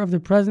power of the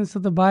presence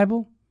of the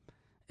Bible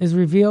is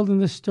revealed in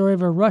the story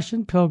of a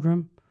Russian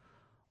pilgrim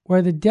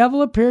where the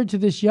devil appeared to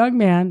this young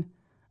man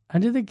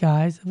under the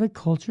guise of a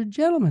cultured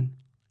gentleman.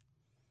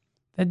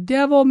 The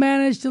devil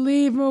managed to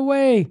leave him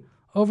away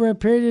over a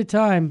period of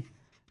time.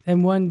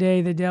 Then one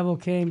day the devil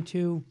came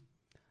to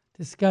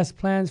discuss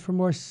plans for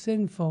more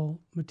sinful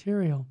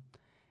material,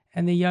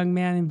 and the young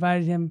man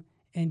invited him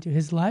into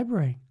his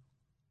library.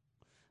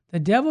 The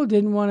devil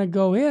didn't want to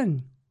go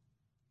in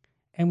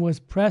and was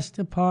pressed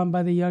upon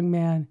by the young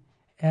man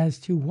as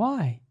to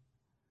why.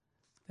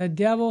 The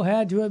devil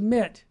had to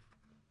admit,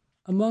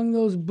 among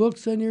those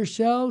books on your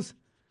shelves,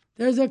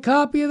 there's a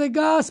copy of the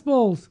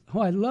Gospels. Oh,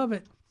 I love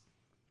it.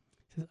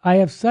 I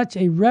have such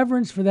a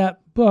reverence for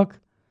that book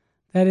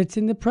that it's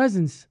in the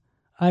presence.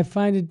 I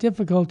find a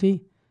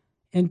difficulty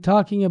in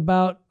talking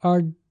about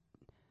our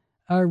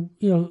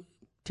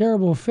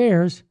terrible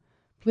affairs.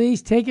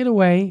 Please take it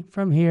away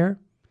from here,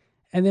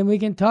 and then we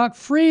can talk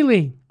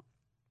freely.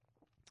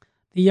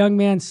 The young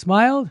man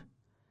smiled,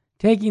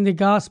 taking the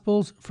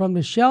Gospels from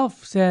the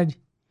shelf, said,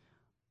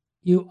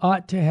 You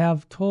ought to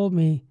have told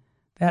me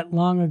that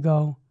long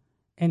ago,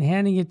 and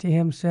handing it to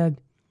him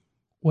said,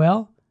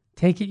 Well,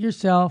 take it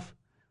yourself,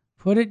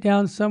 put it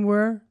down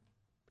somewhere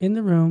in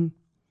the room.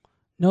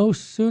 No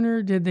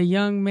sooner did the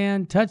young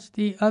man touch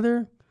the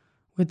other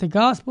with the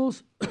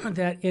Gospels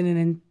that in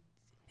an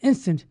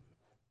instant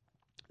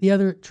the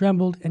other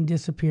trembled and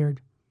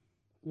disappeared.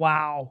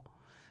 Wow!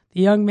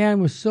 The young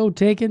man was so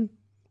taken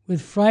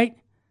with fright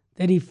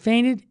that he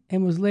fainted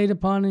and was laid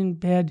upon in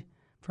bed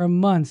for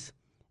months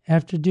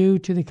after due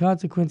to the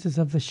consequences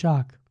of the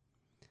shock.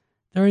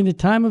 During the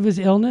time of his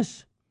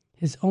illness,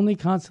 his only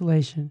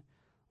consolation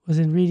was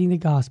in reading the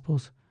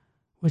Gospels,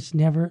 which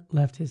never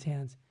left his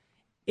hands.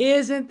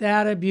 Isn't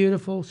that a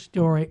beautiful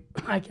story?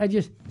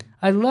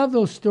 I love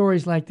those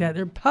stories like that.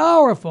 They're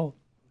powerful.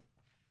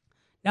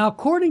 Now,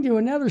 according to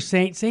another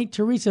saint, Saint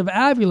Teresa of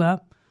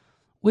Avila,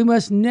 we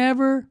must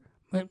never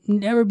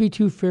be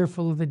too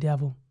fearful of the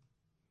devil.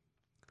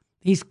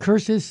 These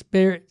cursed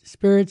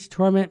spirits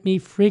torment me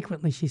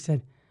frequently, she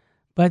said,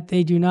 but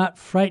they do not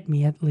frighten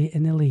me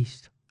in the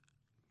least.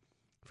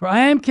 For I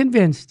am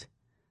convinced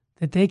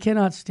that they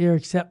cannot steer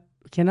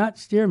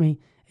me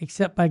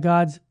except by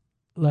God's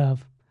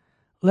love.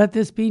 Let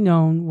this be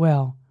known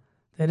well,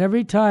 that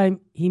every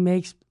time he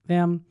makes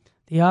them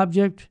the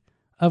object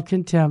of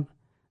contempt,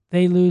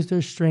 they lose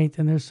their strength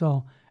and their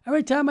soul.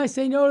 Every time I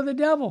say no to the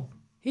devil,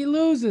 he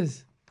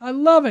loses. I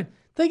love it.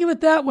 Think of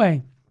it that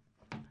way.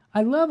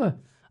 I love a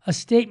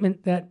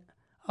statement that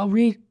I'll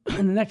read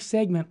in the next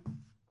segment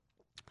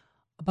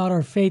about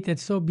our faith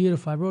that's so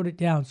beautiful. I wrote it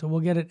down, so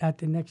we'll get it at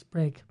the next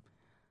break.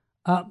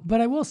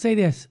 But I will say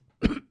this,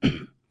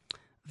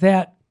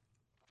 that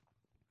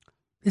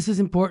this is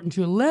important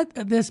too. Let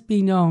this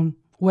be known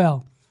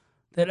well,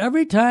 that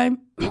every time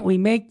we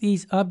make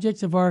these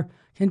objects of our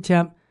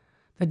contempt,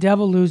 the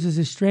devil loses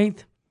his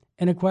strength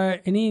and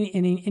acquires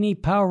any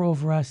power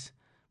over us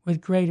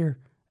with greater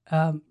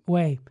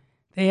way.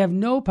 They have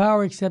no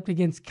power except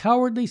against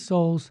cowardly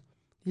souls.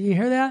 Did you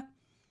hear that?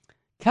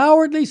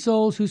 Cowardly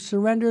souls who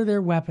surrender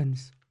their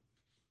weapons.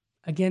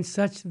 Against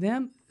such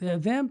them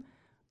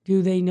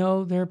do they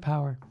know their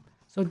power.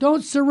 So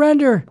don't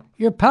surrender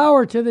your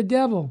power to the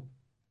devil.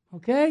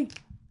 Okay?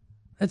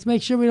 Let's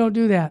make sure we don't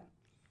do that.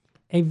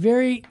 A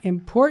very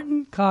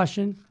important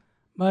caution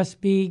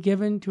must be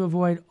given to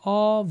avoid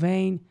all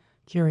vain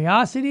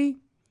curiosity,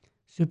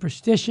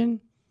 superstition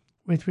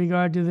with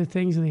regard to the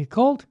things of the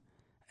occult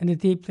and the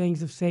deep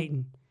things of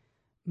Satan.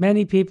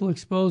 Many people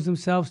expose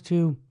themselves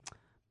to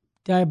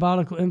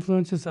diabolical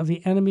influences of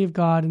the enemy of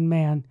God and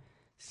man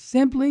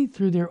simply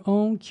through their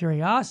own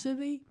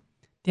curiosity,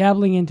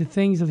 dabbling into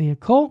things of the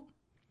occult,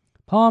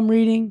 palm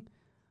reading,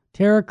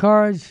 tarot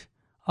cards,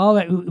 all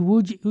that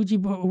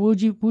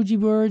Ouija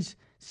boards,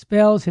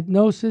 spells,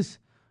 hypnosis,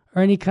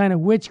 or any kind of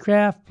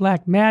witchcraft,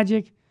 black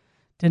magic,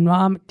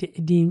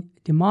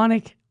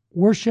 demonic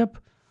worship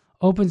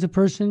opens a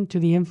person to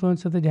the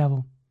influence of the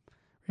devil.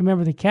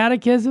 Remember, the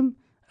Catechism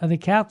of the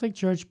Catholic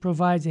Church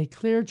provides a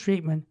clear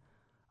treatment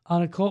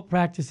on occult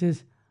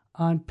practices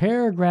on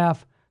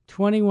paragraph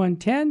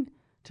 2110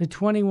 to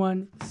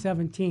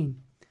 2117.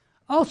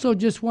 Also,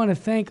 just want to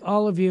thank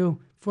all of you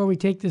before we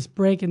take this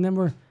break, and then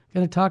we're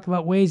going to talk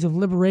about ways of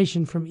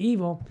liberation from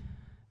evil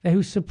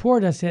who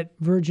support us at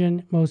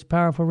Virgin Most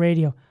Powerful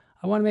Radio.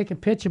 I want to make a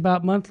pitch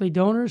about monthly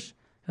donors,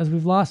 as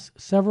we've lost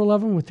several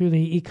of them through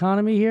the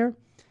economy here.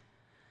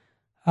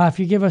 If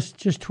you give us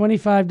just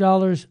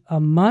 $25 a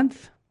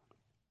month,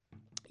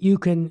 you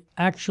can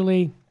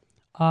actually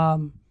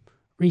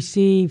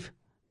receive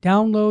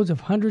downloads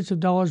of hundreds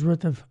of dollars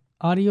worth of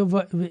audio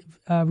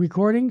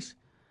recordings.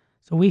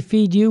 So we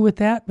feed you with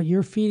that, but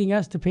you're feeding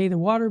us to pay the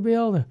water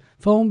bill, the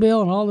phone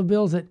bill, and all the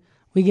bills that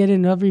we get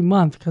in every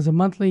month, because a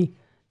monthly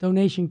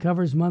donation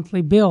covers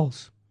monthly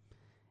bills.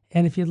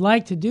 And if you'd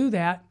like to do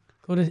that,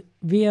 go to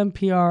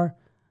vmpr.org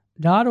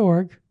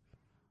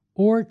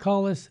or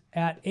call us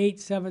at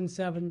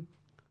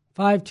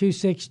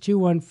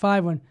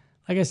 877-526-2151.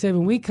 Like I said,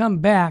 when we come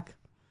back,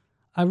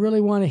 I really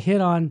want to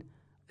hit on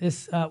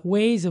this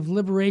ways of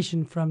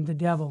liberation from the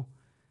devil,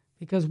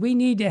 because we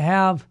need to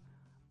have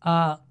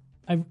a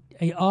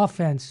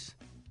offense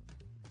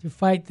to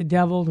fight the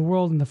devil, the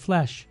world, and the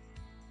flesh.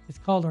 It's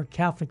called our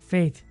Catholic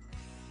faith.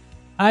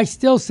 I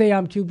still say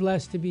I'm too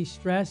blessed to be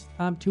stressed.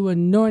 I'm too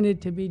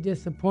anointed to be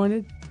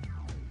disappointed.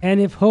 And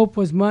if hope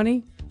was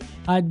money,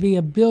 I'd be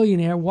a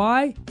billionaire.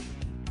 Why?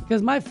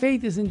 Because my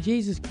faith is in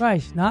Jesus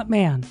Christ, not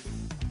man.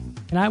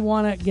 And I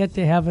want to get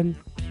to heaven.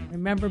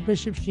 Remember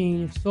Bishop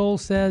Sheen, if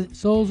souls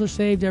are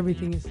saved,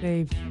 everything is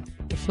saved.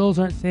 If souls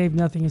aren't saved,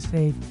 nothing is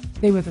saved.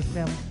 Stay with us,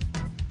 family.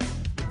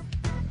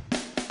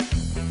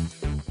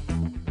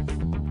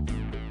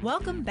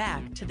 Welcome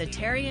back to the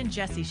Terry and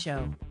Jesse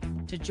Show.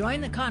 To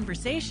join the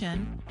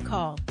conversation,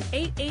 call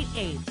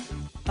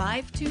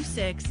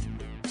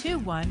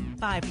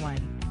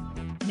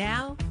 888-526-2151.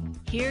 Now,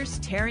 here's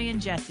Terry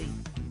and Jesse.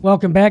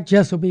 Welcome back.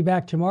 Jess will be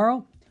back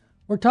tomorrow.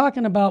 We're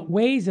talking about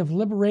ways of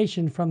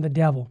liberation from the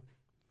devil.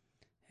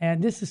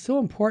 And this is so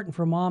important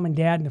for mom and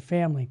dad and the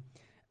family.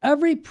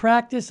 Every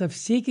practice of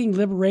seeking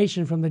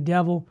liberation from the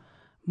devil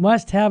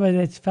must have at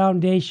its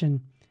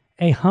foundation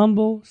a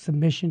humble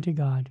submission to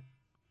God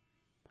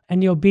and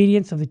the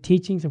obedience of the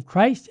teachings of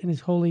Christ and his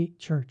holy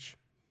church.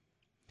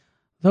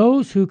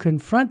 Those who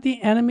confront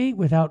the enemy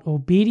without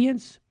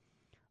obedience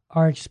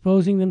are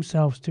exposing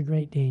themselves to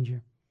great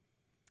danger.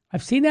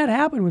 I've seen that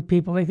happen with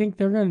people. They think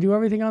they're going to do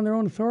everything on their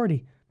own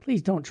authority.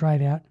 Please don't try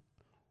that.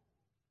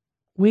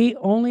 We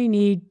only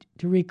need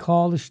to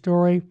recall the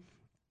story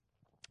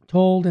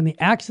told in the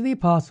Acts of the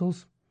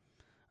Apostles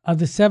of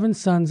the 7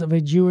 sons of a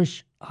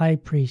Jewish high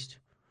priest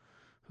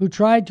who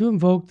tried to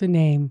invoke the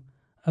name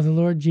of the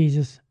Lord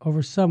Jesus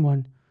over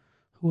someone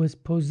who was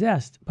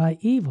possessed by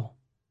evil.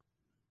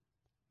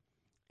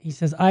 He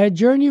says, I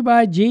adjourn you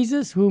by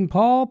Jesus, whom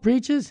Paul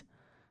preaches.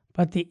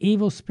 But the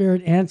evil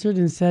spirit answered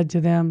and said to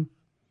them,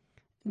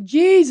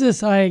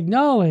 Jesus I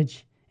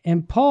acknowledge,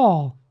 and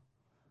Paul,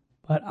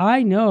 but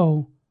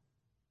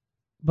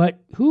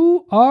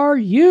who are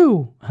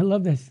you? I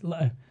love this.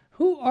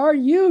 Who are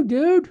you,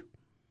 dude?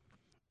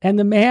 And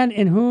the man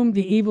in whom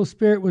the evil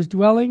spirit was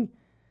dwelling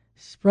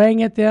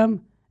sprang at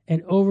them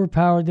and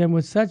overpowered them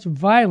with such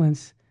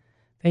violence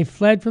they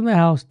fled from the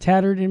house,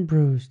 tattered and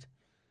bruised.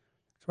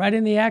 It's right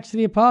in the Acts of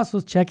the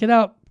Apostles. Check it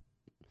out.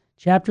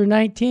 Chapter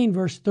 19,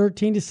 verse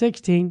 13 to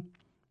 16.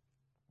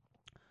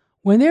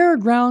 When there are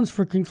grounds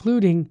for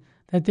concluding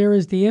that there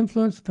is the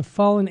influence of the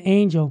fallen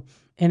angel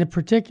in a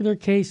particular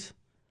case,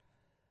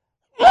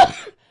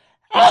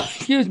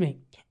 excuse me,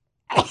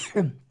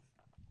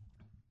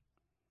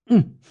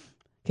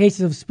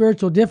 cases of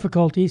spiritual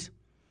difficulties,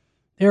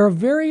 there are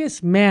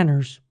various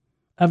manners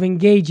of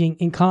engaging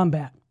in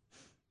combat.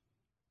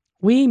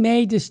 We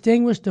may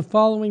distinguish the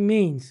following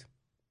means: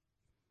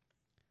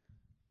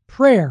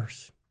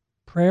 prayers,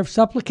 prayer of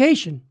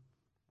supplication,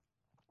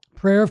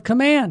 prayer of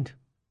command,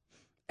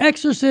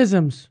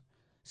 exorcisms,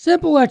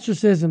 simple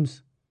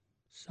exorcisms,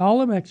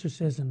 solemn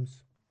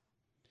exorcisms.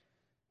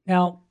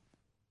 Now,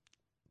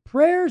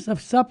 prayers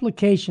of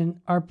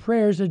supplication are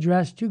prayers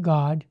addressed to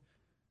God,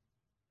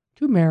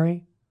 to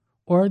Mary,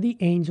 or the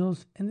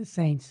angels and the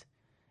saints,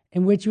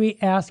 in which we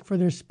ask for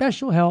their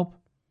special help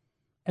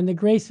and the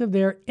grace of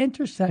their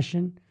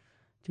intercession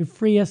to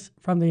free us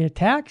from the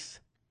attacks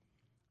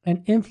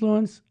and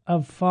influence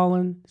of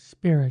fallen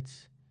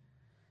spirits.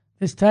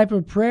 This type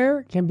of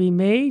prayer can be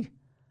made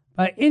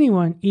by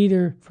anyone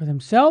either for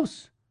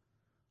themselves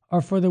or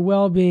for the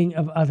well-being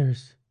of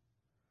others.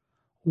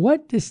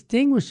 What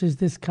distinguishes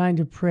this kind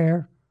of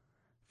prayer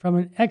from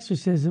an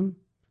exorcism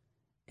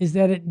is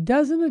that it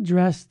doesn't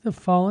address the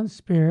fallen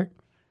spirit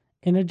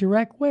in a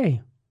direct way,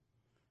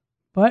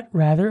 but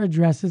rather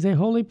addresses a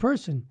holy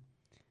person,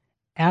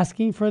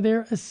 asking for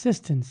their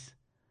assistance.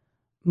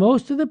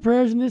 Most of the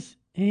prayers in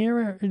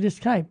this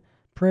type,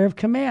 prayer of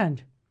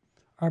command,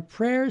 are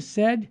prayers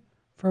said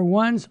for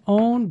one's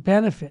own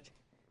benefit,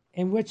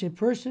 in which a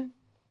person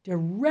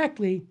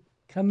directly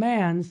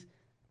commands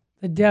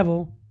the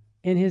devil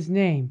in his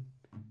name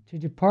to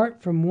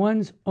depart from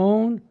one's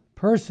own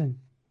person.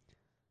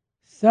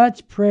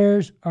 Such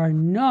prayers are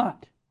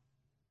not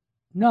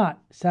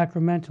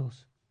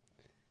sacramentals.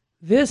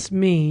 This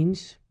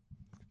means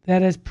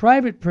that as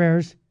private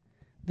prayers,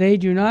 they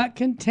do not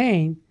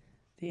contain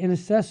the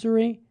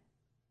intercessory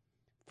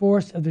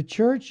force of the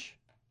church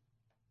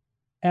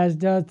as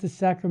does the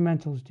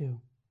sacramentals do.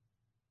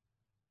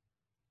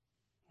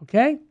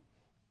 Okay?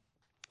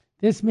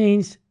 This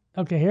means,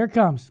 okay, here it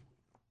comes.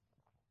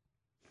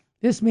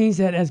 This means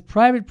that as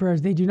private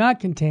prayers, they do not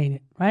contain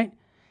it, right?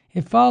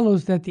 It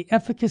follows that the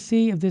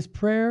efficacy of this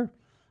prayer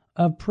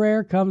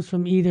comes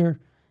from either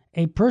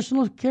a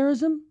personal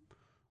charism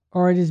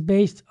or it is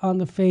based on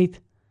the faith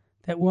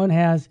that one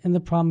has in the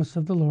promise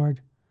of the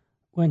Lord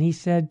when he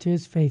said to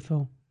his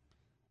faithful,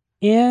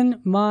 "In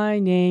my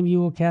name you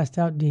will cast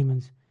out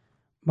demons."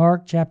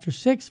 Mark chapter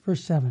 6,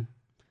 verse 7.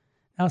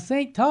 Now,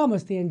 St.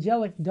 Thomas, the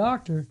angelic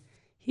doctor,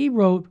 he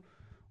wrote,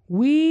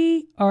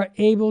 "We are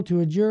able to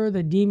adjure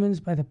the demons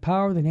by the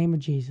power of the name of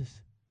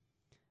Jesus,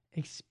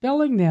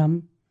 expelling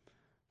them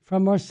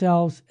from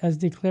ourselves as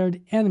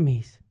declared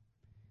enemies,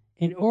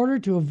 in order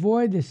to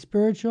avoid the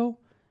spiritual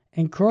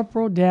and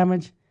corporal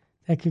damage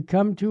that could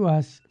come to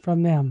us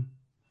from them.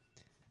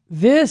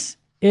 This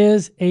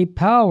is a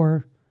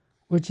power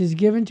which is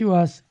given to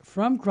us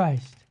from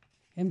Christ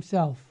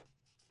himself.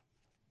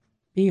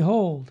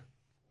 Behold,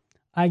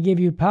 I give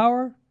you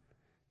power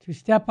to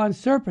step on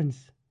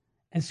serpents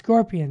and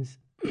scorpions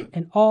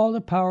and all the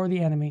power of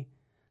the enemy,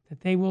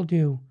 that they will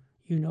do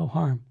you no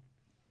harm."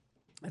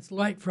 That's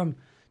like from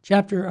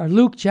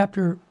Luke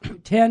chapter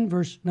 10,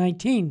 verse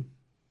 19.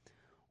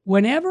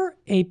 Whenever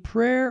a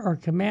prayer or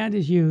command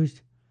is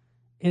used,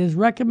 it is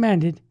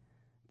recommended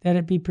that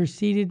it be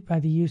preceded by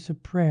the use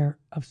of prayer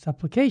of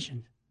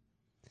supplication,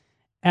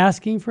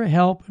 asking for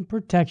help and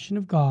protection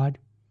of God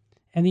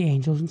and the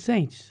angels and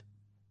saints.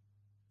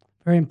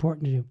 Very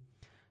important to do.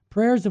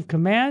 Prayers of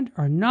command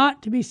are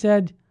not to be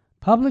said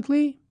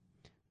publicly,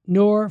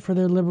 nor for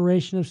the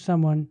liberation of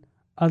someone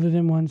other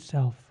than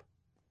oneself,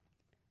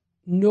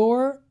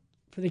 nor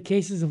for the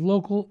cases of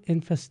local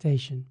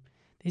infestation.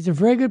 These are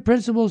very good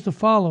principles to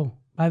follow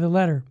by the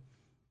letter.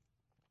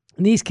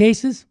 In these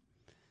cases,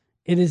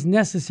 it is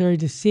necessary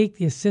to seek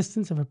the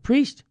assistance of a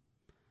priest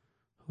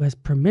who has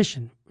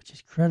permission, which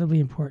is incredibly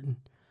important,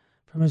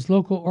 from his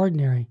local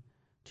ordinary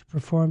to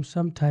perform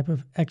some type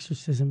of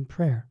exorcism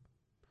prayer.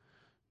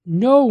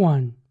 No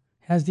one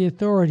has the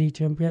authority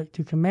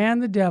to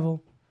command the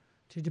devil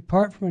to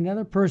depart from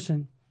another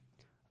person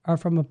or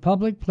from a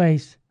public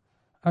place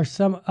or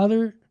some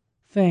other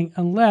thing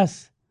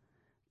unless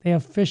they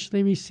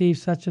officially receive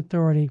such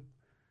authority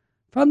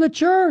from the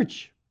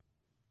church.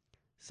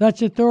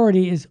 Such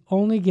authority is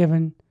only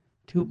given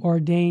to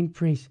ordained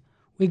priests.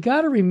 We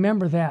got to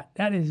remember that.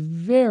 That is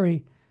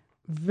very,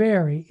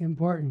 very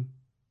important.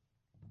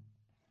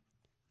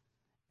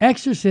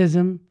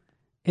 Exorcism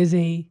is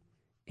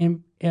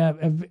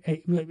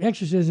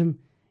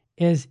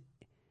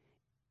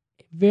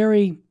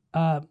very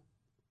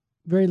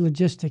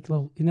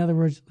logistical. In other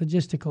words,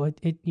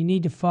 logistical. You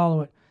need to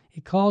follow it.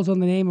 It calls on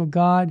the name of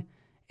God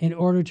in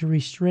order to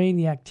restrain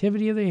the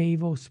activity of the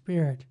evil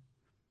spirit.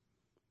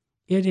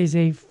 It is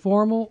a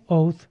formal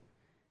oath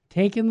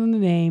taken in the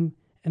name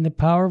and the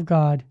power of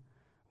God,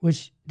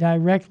 which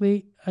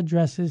directly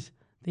addresses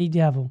the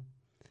devil,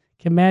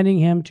 commanding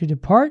him to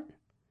depart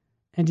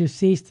and to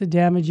cease the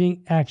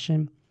damaging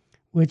action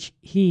which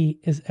he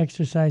is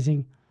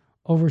exercising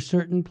over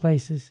certain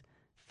places,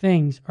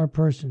 things, or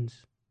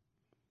persons.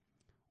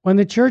 When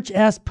the church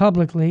asks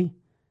publicly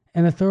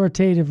and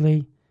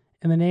authoritatively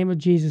in the name of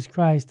Jesus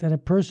Christ that a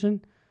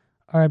person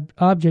or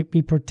object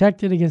be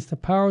protected against the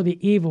power of the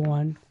evil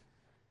one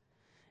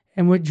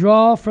and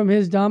withdraw from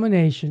his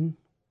domination,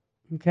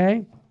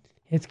 okay,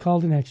 it's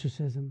called an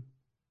exorcism.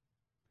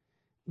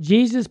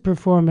 Jesus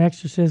performed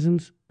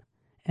exorcisms,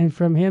 and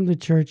from him the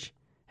church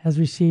has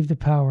received the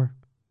power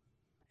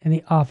and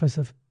the office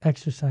of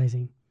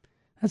exorcising.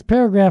 That's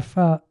paragraph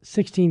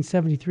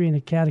 1673 in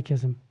the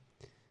Catechism.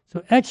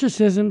 So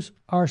exorcisms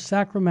are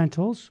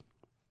sacramentals,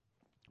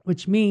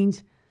 which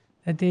means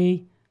that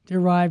they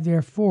derive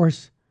their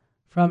force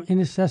from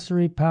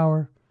intercessory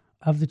power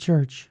of the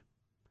church.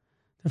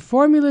 The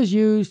formulas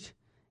used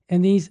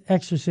in these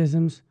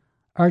exorcisms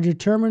are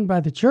determined by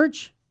the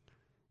Church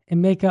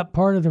and make up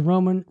part of the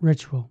Roman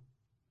ritual.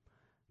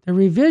 The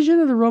revision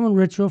of the Roman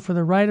ritual for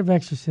the rite of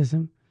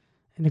exorcism,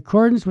 in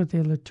accordance with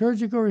the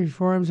liturgical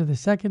reforms of the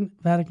Second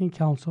Vatican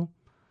Council,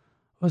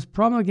 was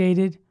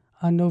promulgated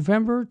on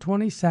November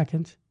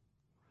 22nd,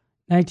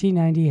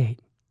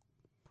 1998.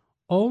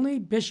 Only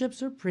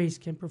bishops or priests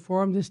can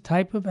perform this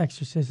type of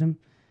exorcism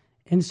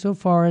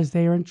insofar as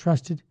they are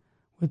entrusted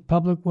with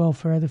public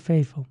welfare of the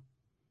faithful.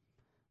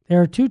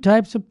 There are two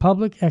types of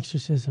public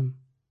exorcism.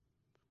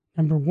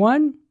 Number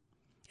one,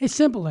 a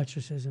simple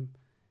exorcism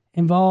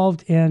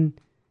involved in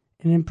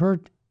an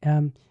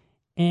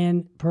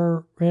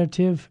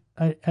imperative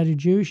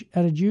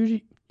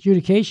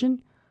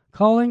adjudication,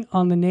 calling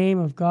on the name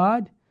of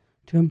God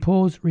to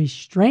impose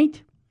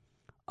restraint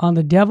on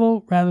the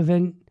devil rather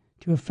than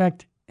to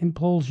effect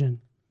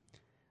impulsion.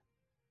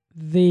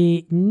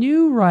 The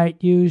new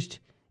rite used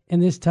in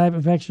this type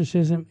of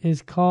exorcism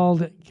is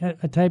called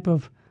a type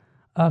of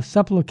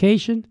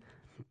supplication,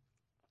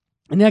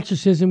 an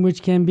exorcism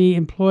which can be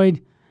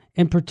employed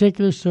in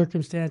particular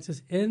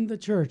circumstances in the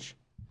church.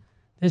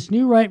 This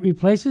new rite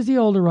replaces the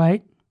older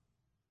rite,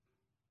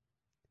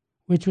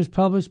 which was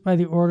published by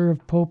the order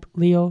of Pope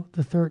Leo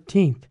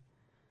XIII.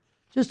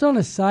 Just on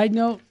a side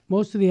note,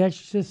 most of the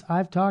exorcists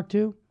I've talked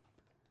to,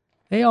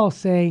 they all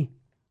said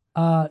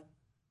that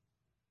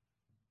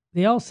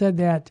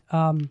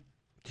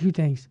two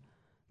things.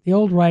 The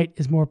old rite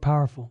is more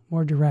powerful,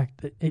 more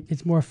direct.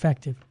 It's more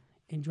effective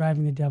in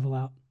driving the devil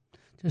out.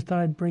 Just thought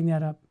I'd bring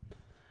that up.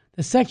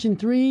 The section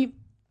 3,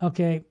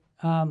 the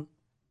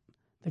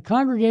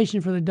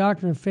Congregation for the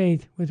Doctrine of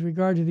Faith, with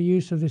regard to the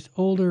use of this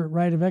older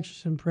rite of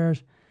exorcism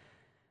prayers,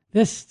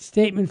 this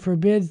statement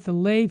forbids the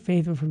lay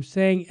faithful from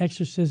saying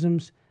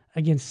exorcisms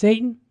against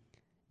Satan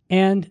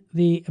and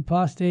the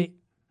apostate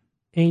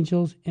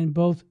angels in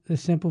both the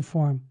simple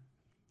form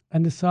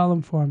and the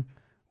solemn form,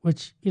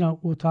 which,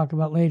 we'll talk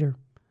about later.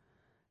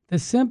 The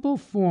simple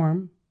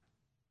form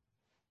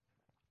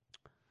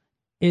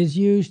is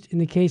used in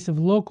the case of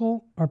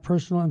local or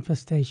personal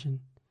infestation.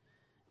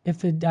 If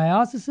the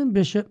diocesan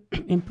bishop,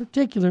 in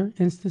particular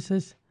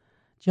instances,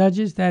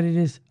 judges that it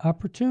is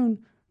opportune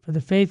for the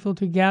faithful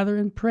to gather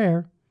in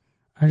prayer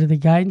under the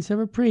guidance of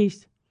a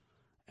priest,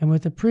 and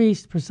with the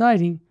priest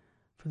presiding,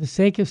 for the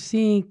sake of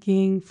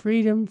seeking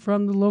freedom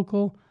from the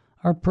local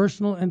or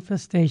personal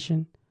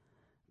infestation,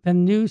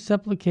 then new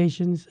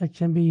supplications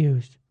can be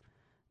used.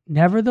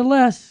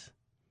 Nevertheless,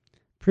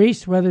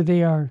 priests, whether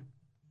they're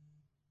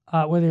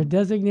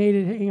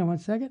designated, hang on one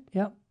second,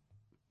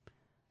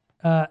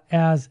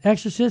 as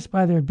exorcists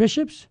by their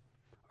bishops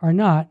or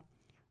not,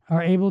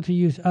 are able to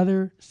use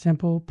other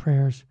simple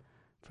prayers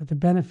for the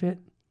benefit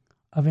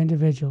of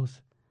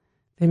individuals.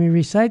 They may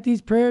recite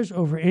these prayers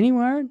over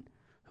anyone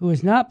who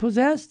is not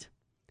possessed,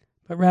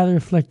 but rather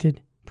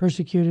afflicted,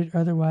 persecuted, or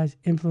otherwise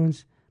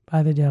influenced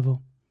by the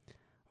devil.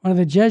 One of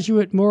the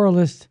Jesuit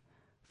moralists,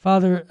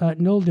 Father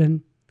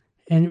Nolden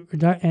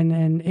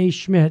and A.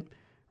 Schmidt,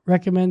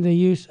 recommend the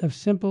use of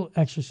simple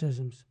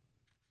exorcisms.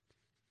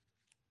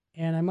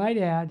 And I might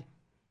add,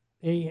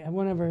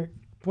 one of our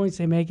points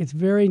they make, it's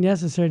very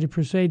necessary to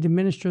persuade the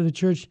minister of the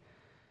church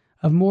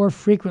of more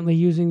frequently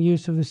using the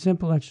use of the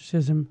simple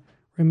exorcism,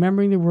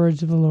 remembering the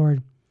words of the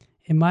Lord.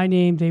 In my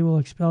name they will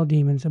expel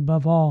demons.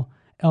 Above all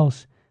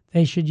else,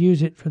 they should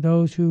use it for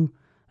those who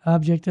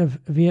object of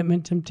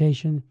vehement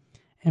temptation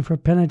and for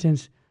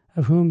penitents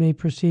of whom they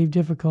perceive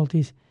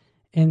difficulties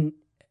in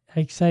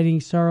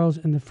exciting sorrows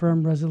and the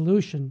firm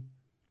resolution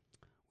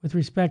with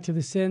respect to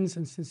the sins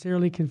and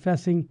sincerely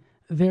confessing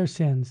their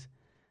sins.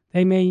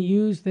 They may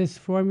use this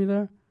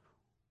formula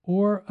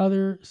or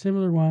other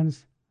similar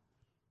ones.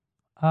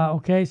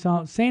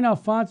 So St.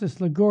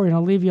 Alphonsus Liguori, and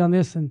I'll leave you on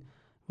this, and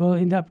we'll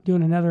end up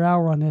doing another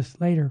hour on this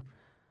later.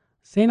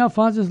 St.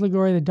 Alphonsus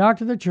Liguori, the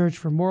doctor of the Church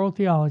for moral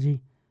theology,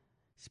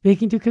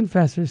 speaking to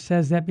confessors,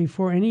 says that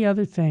before any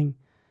other thing,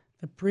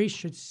 the priest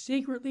should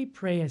secretly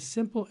pray a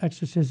simple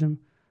exorcism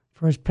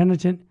for his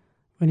penitent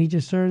when he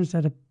discerns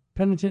that a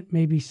penitent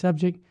may be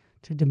subject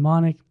to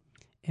demonic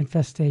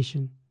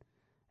infestation.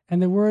 In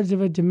the words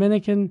of a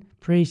Dominican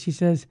priest, he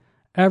says,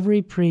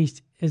 every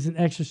priest is an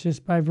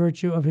exorcist by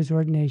virtue of his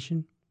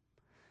ordination.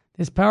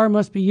 This power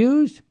must be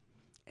used,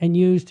 and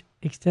used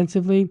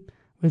extensively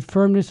with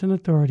firmness and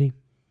authority.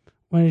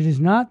 When it is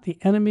not, the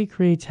enemy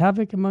creates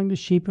havoc among the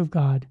sheep of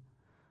God,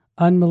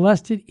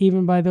 unmolested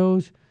even by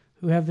those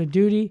who have the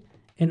duty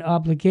and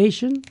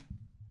obligation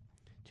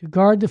to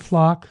guard the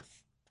flock.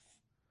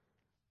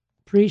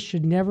 Priests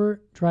should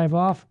never drive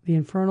off the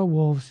infernal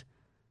wolves,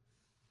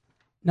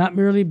 not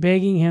merely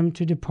begging him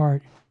to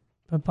depart,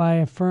 but by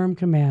a firm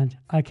command.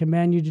 I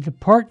command you to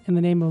depart in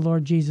the name of the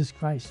Lord Jesus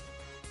Christ,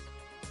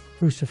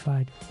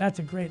 crucified. That's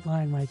a great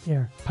line right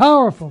there.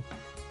 Powerful.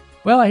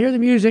 Well, I hear the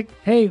music.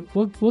 Hey,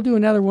 we'll do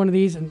another one of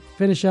these and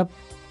finish up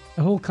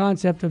the whole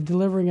concept of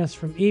delivering us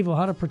from evil,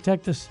 how to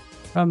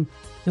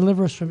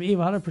deliver us from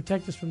evil, how to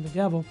protect us from the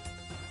devil.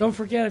 Don't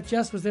forget, if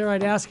Jess was there,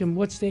 I'd ask him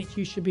what state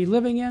you should be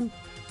living in.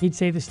 He'd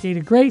say the state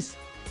of grace.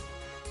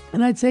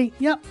 And I'd say,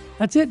 yep,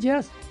 that's it,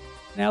 Jess.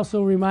 And I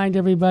also remind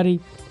everybody,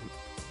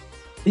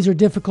 these are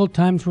difficult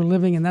times we're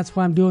living, and that's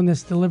why I'm doing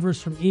this Deliver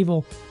Us from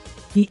Evil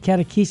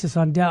catechesis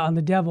on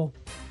the devil.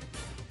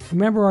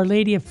 Remember, Our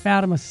Lady of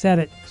Fatima said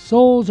it.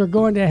 Souls are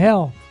going to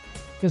hell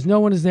because no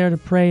one is there to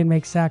pray and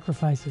make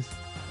sacrifices.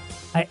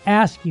 I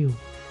ask you,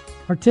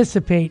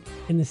 participate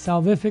in the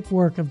salvific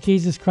work of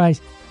Jesus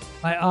Christ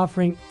by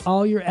offering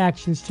all your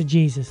actions to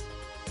Jesus.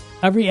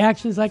 Every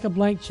action is like a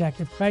blank check.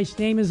 If Christ's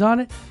name is on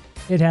it,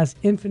 it has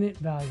infinite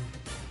value.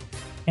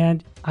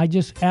 And I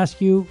just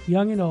ask you,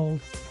 young and old,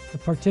 to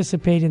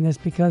participate in this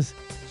because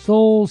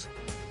souls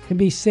can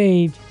be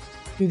saved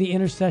through the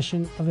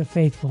intercession of the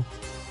faithful.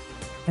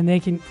 And they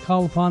can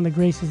call upon the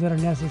graces that are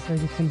necessary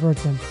to convert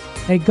them.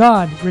 May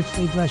God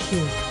richly bless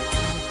you.